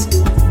point,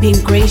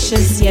 being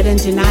gracious yet in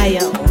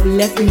denial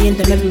left me in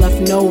the middle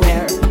of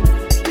nowhere.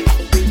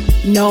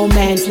 No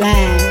man's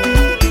land,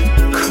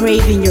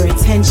 craving your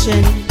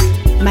attention,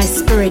 my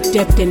spirit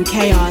dipped in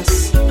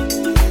chaos,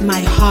 my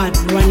heart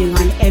running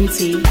on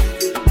empty.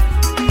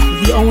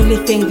 The only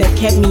thing that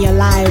kept me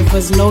alive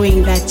was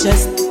knowing that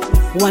just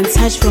one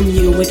touch from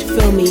you would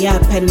fill me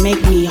up and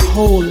make me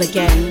whole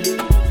again.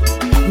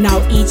 Now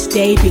each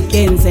day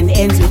begins and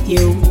ends with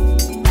you.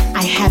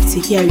 I have to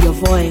hear your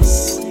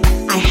voice.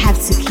 I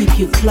have to keep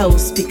you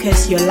close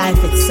because you're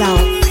life itself.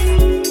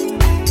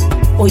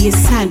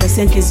 Uyisithando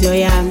senhliziyo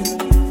yami,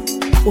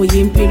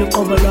 uyimpilo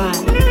uqobo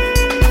lwami.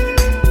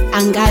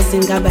 Angazi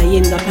ngaba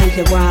yini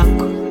ngaphandle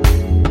kwakho.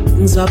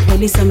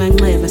 Ngizowapholisa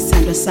amanxeba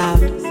sithando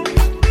sami.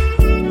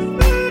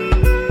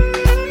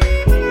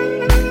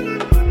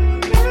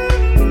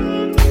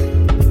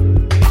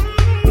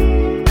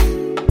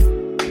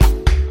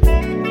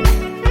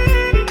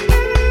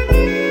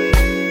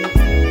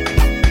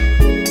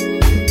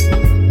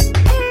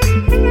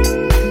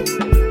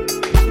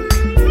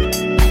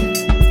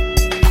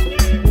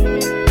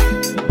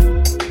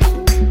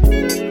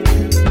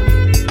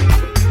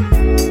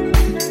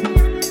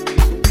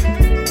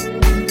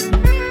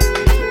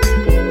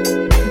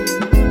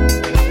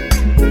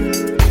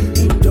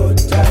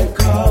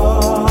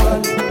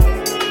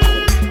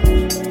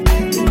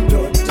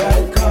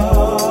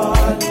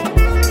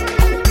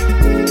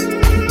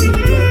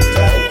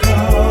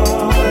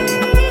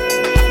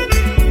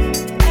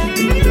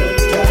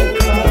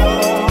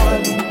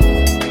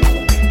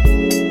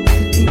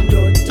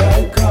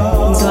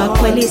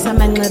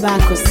 Amanxeba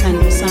akho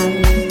sithando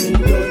sami.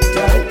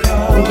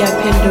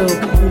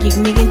 Ngiyaphenduka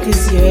ngikunika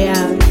inhliziyo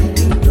yami.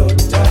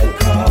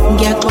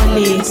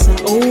 Ngiyaxolisa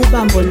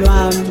ubambo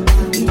lwami.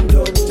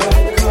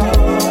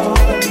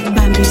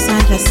 Bamba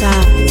isandla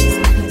sami.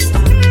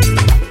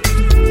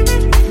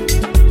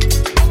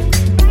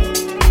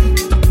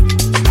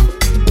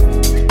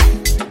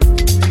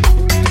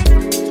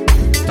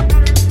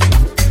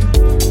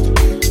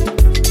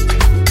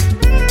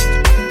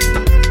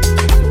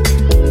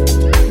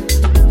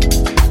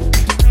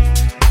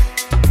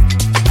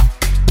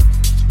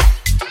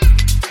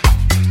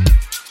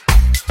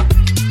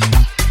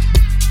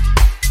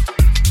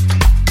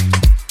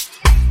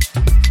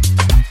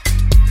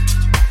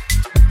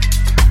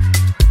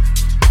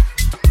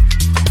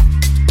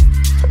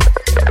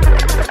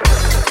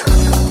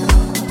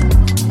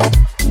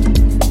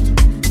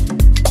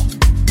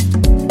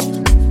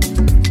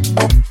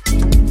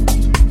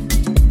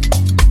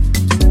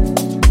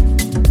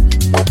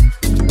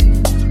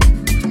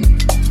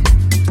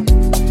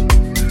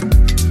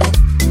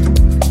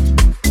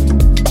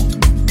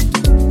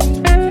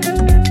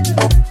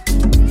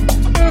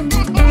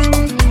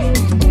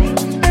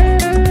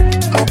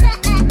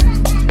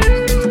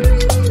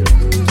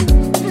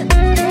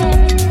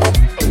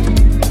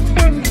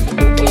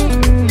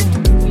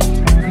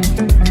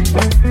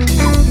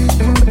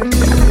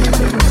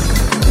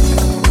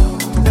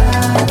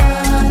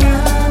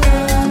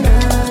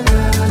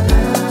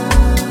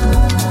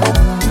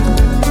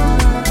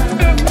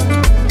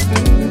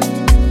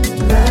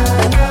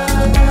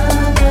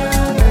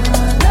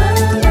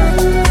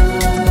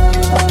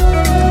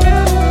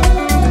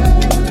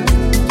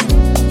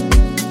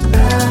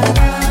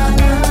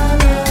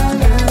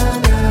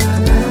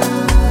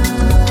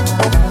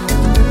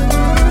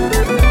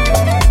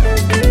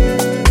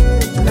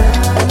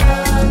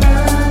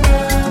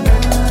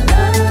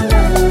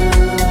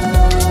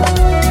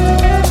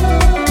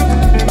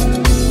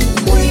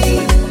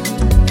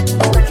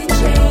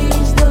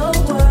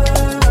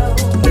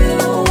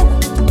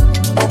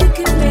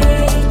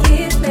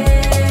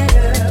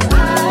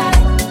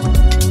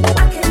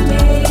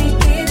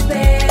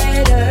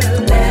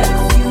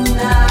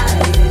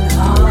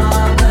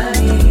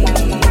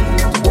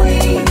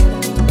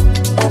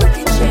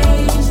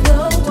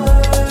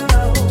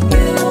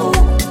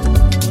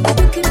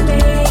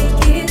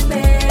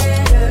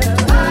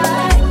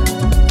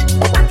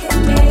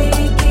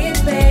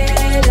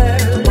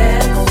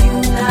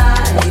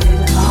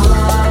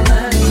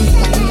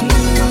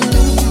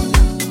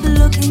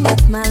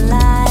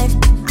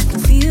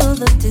 feel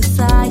the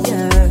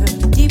desire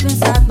deep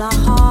inside my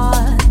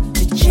heart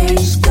to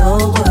change the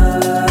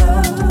world.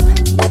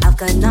 I've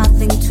got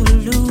nothing to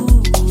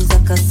lose,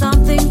 I've got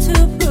something to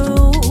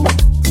prove.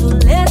 So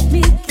let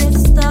me get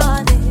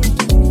started.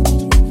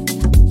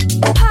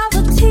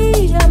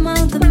 Poverty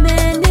among the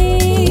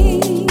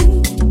many,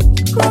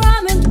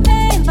 crime and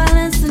pain,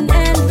 violence and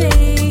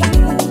envy.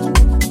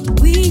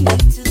 We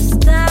need to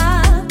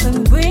stop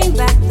and bring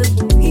back the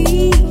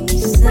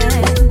peace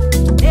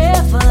and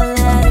never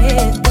let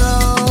it go.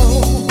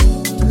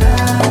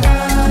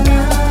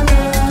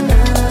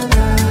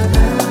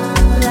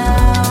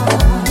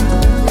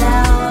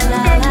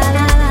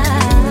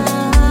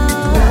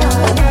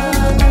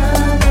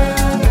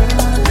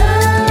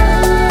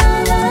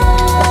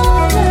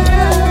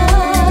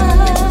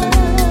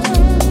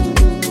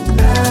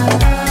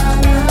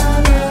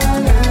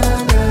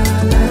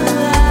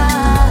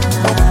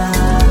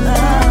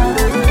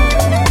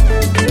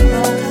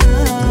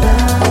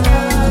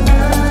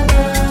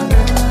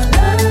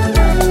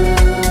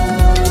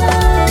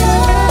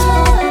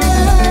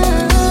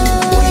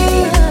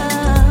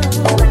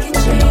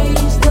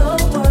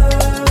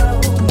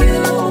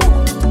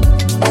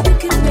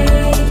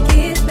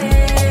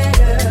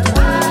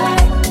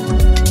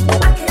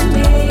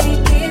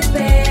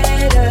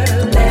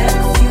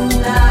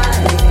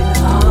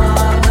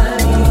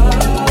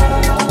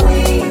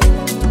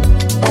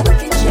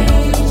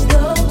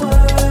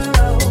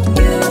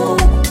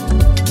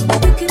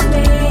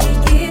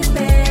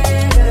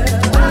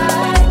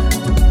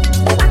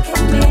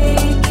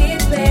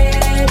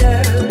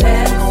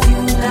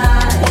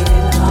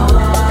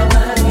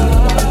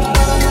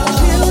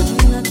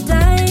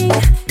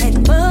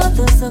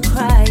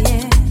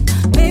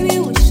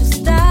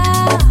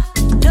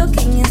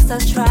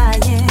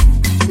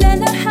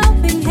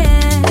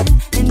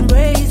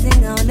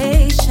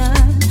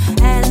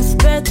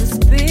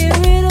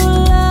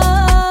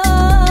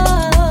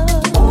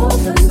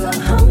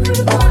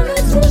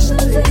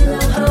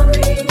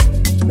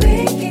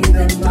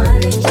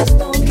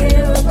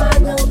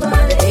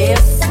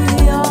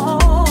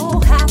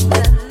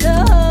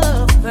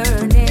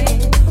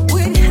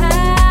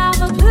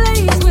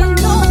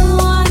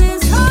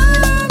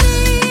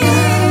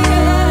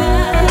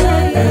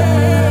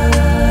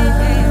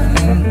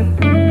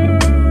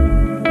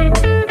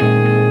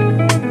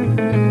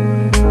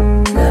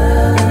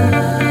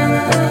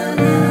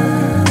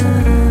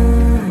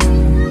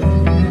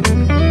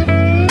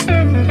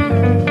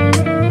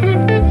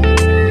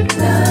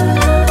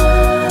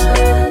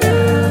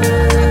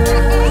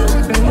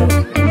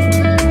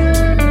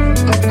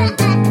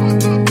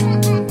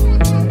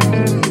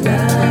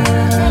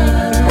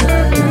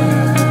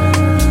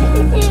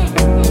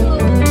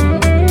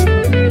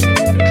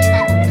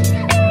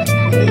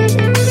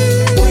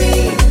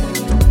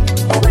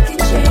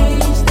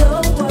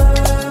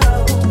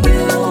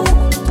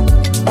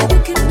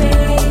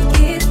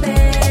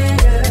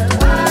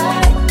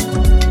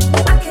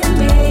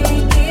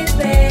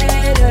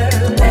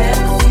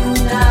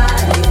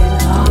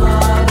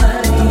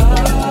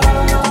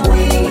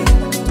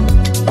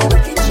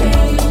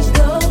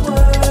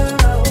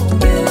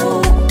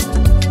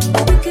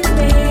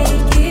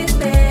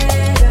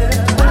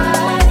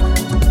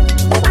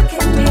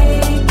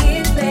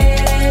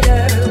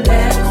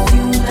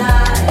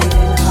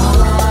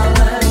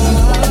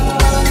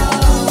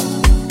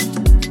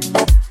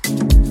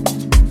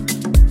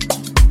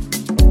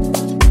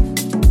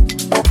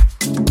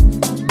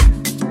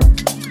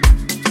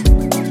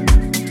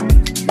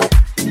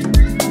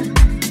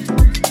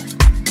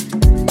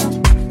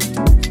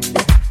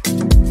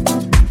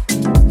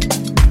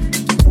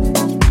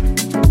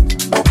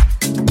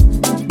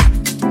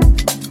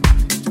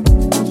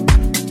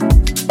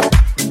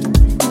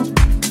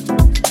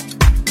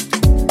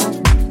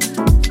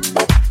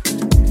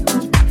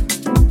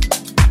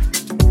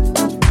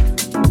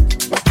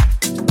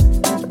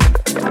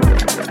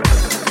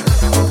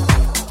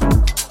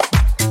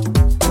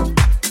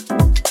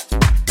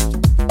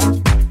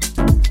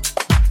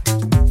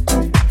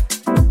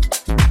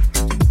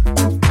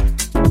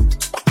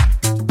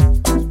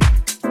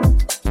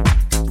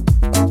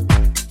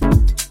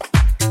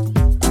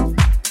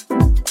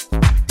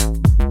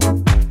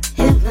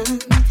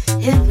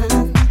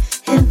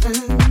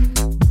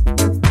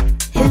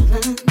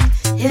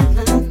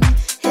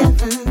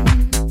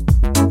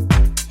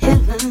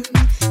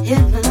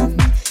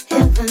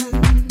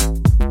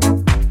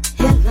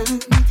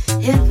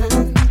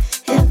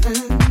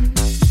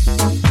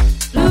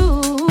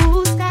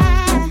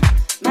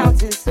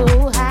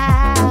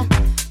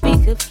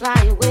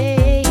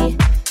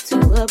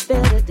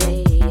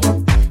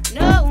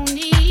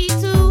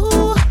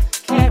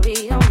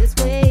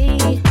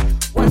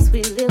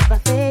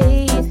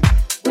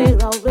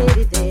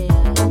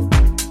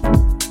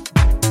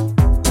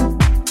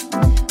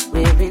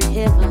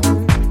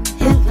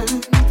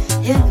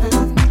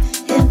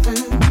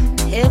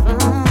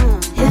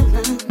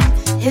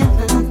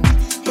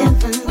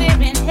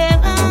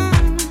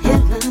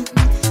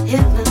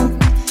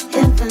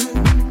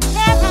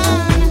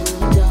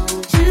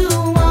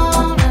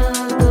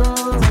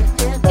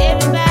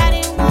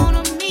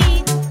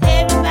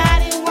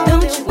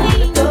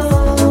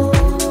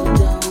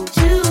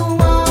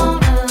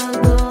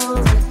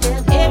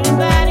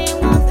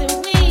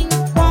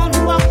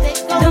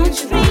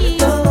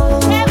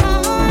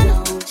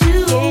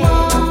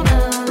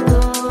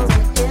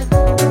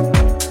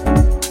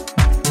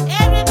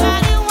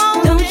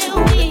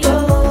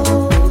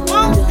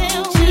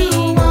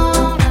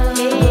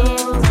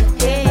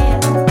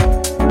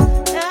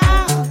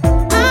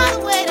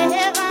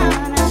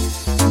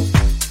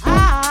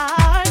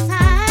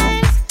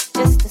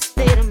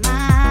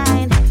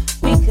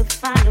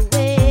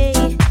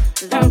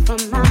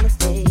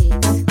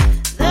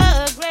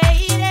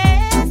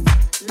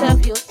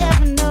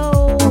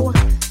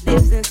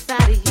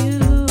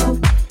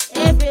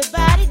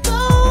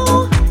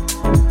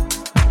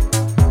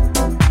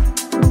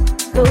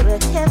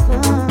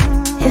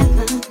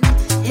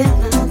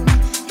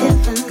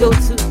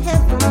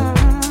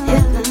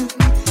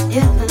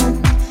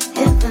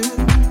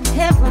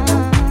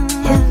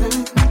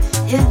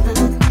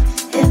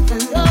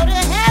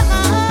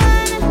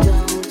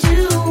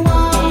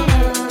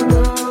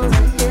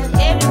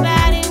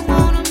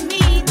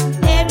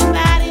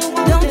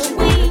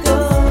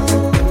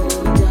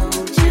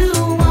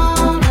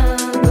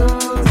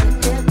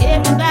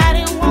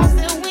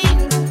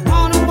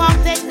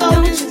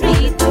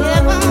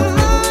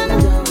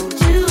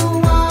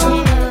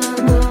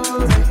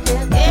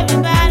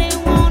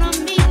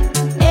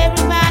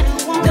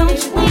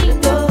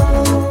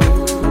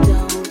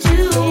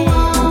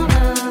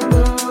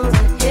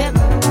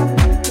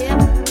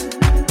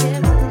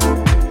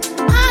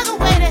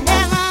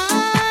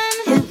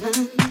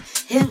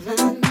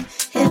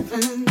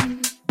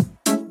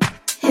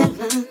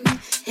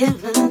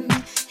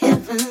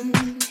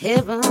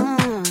 Heaven,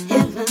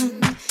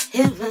 heaven,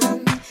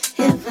 heaven,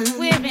 heaven.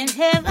 We're in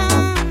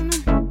heaven.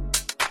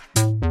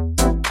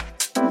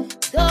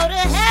 Go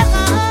to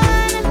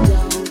heaven.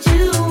 Don't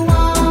you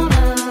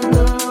wanna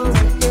go to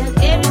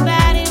heaven?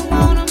 Everybody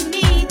wanna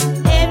meet.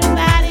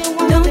 Everybody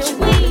wants to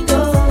win.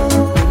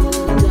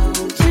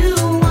 Don't you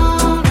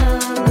wanna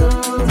go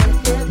to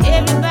heaven?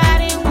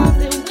 Everybody wants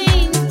to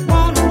win.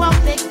 Wanna walk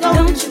that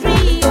golden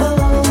street.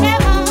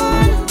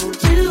 Heaven.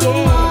 Don't you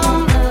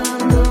wanna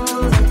go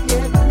to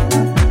heaven?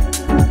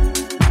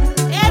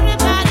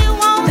 Everybody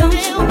wants to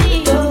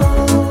win.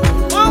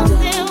 Wants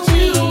to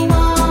win.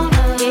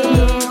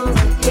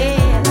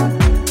 Yeah.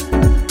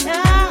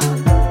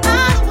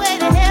 All the way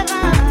to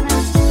heaven.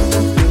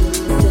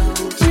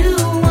 Don't you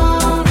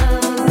wanna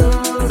go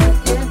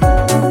to heaven?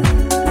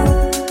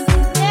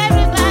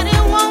 Everybody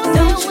wants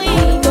to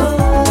win.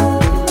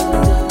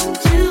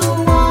 Don't you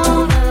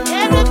wanna?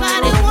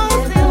 Everybody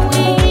wants to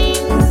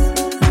win.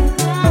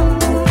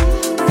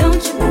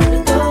 Don't you wanna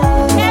go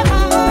to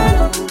heaven?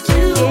 Don't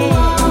you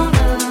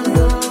wanna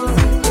go to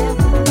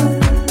heaven?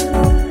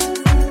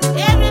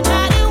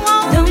 Everybody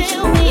wants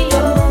to win.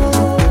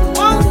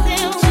 Wants to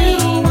win.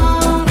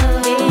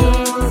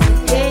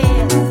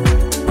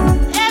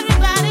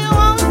 Everybody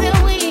wants to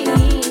win.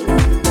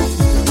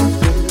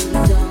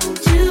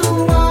 Don't you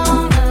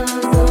wanna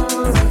go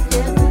to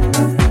heaven?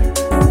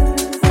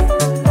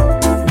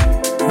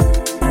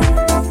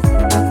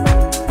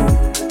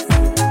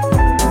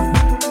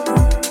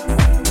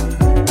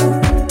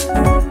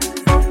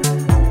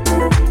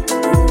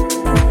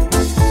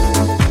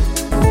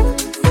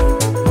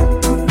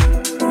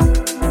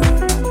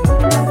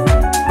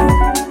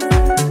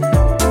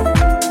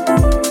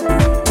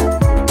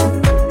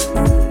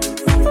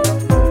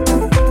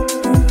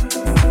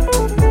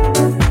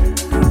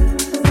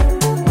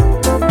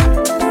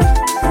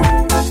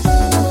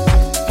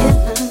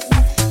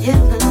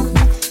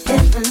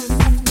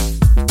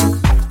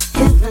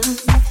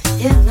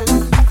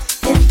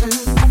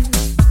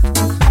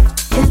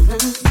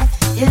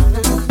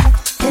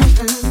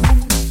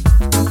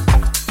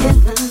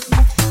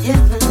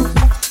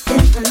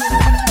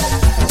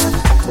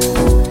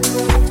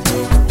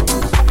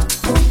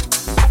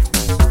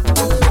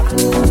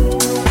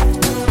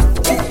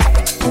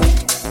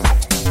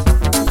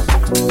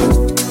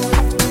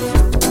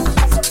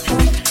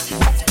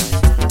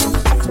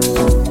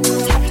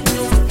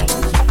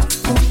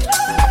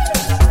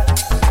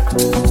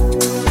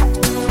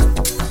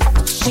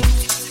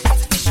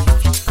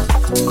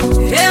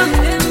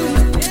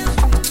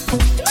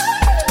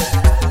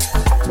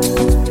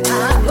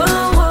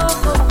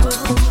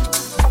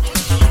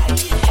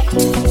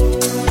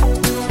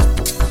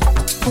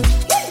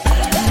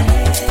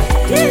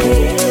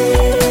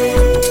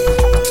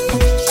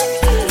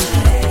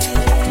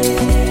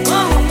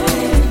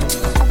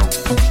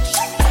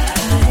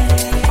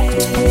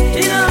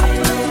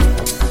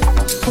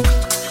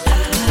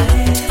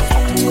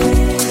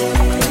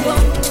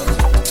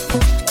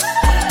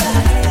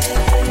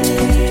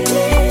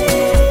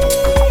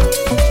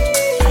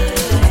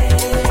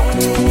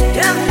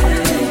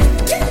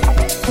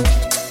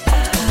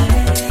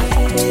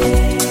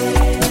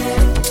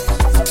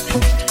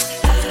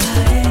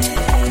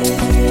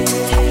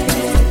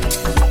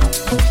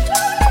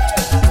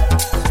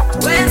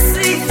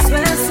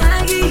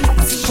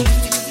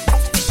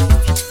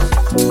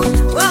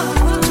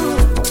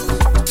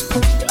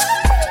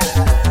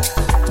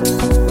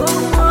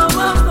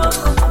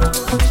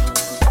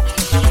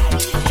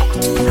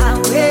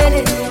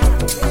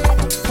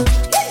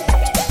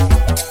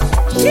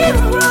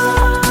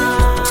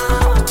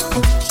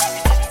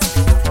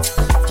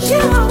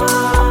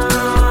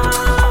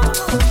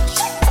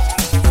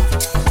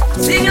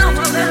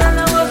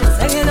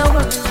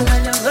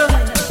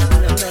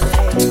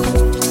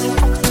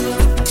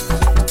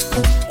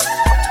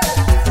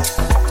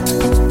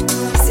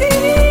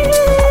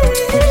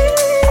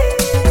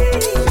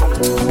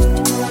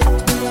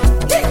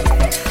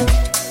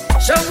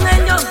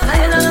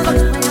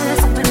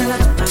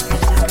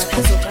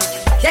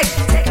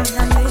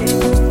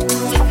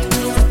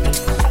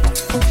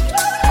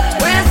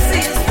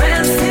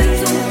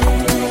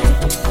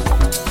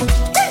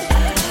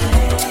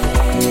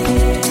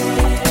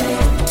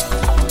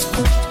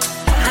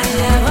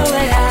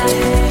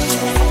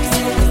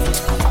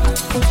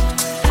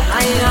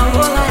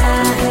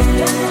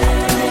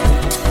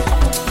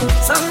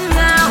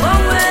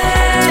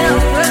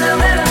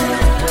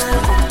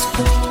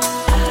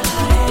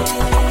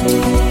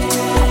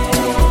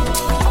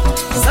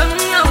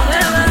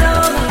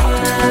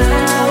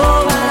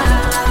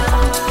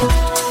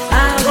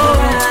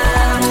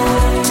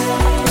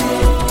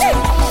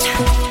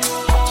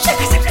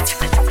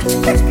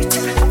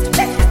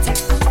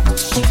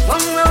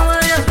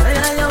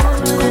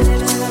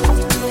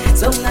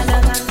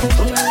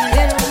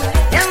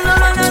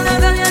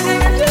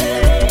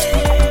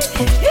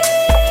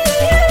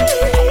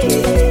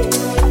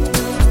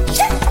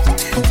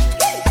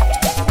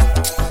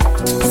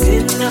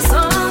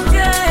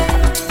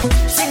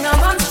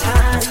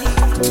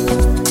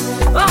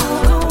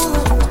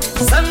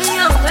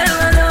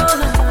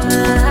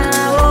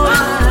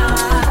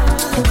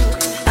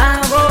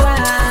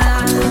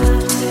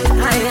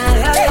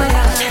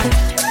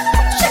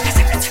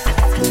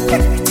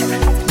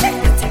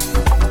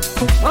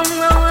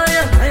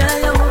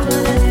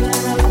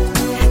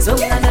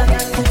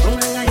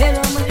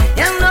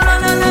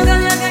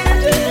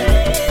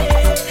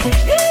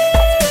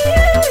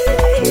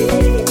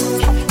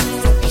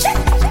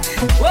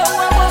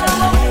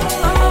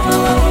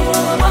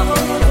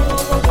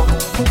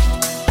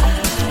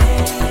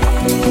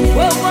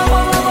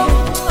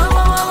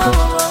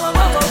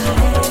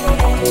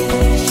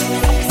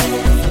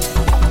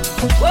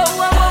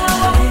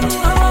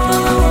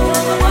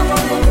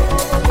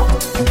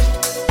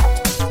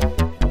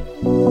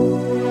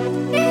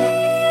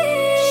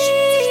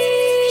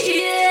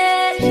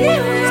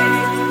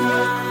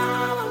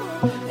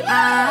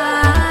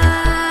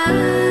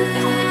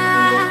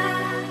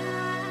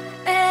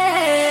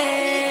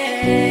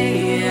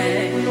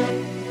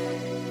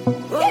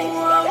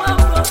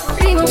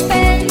 Primo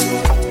pe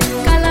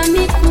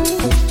calamiku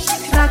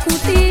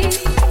rakuti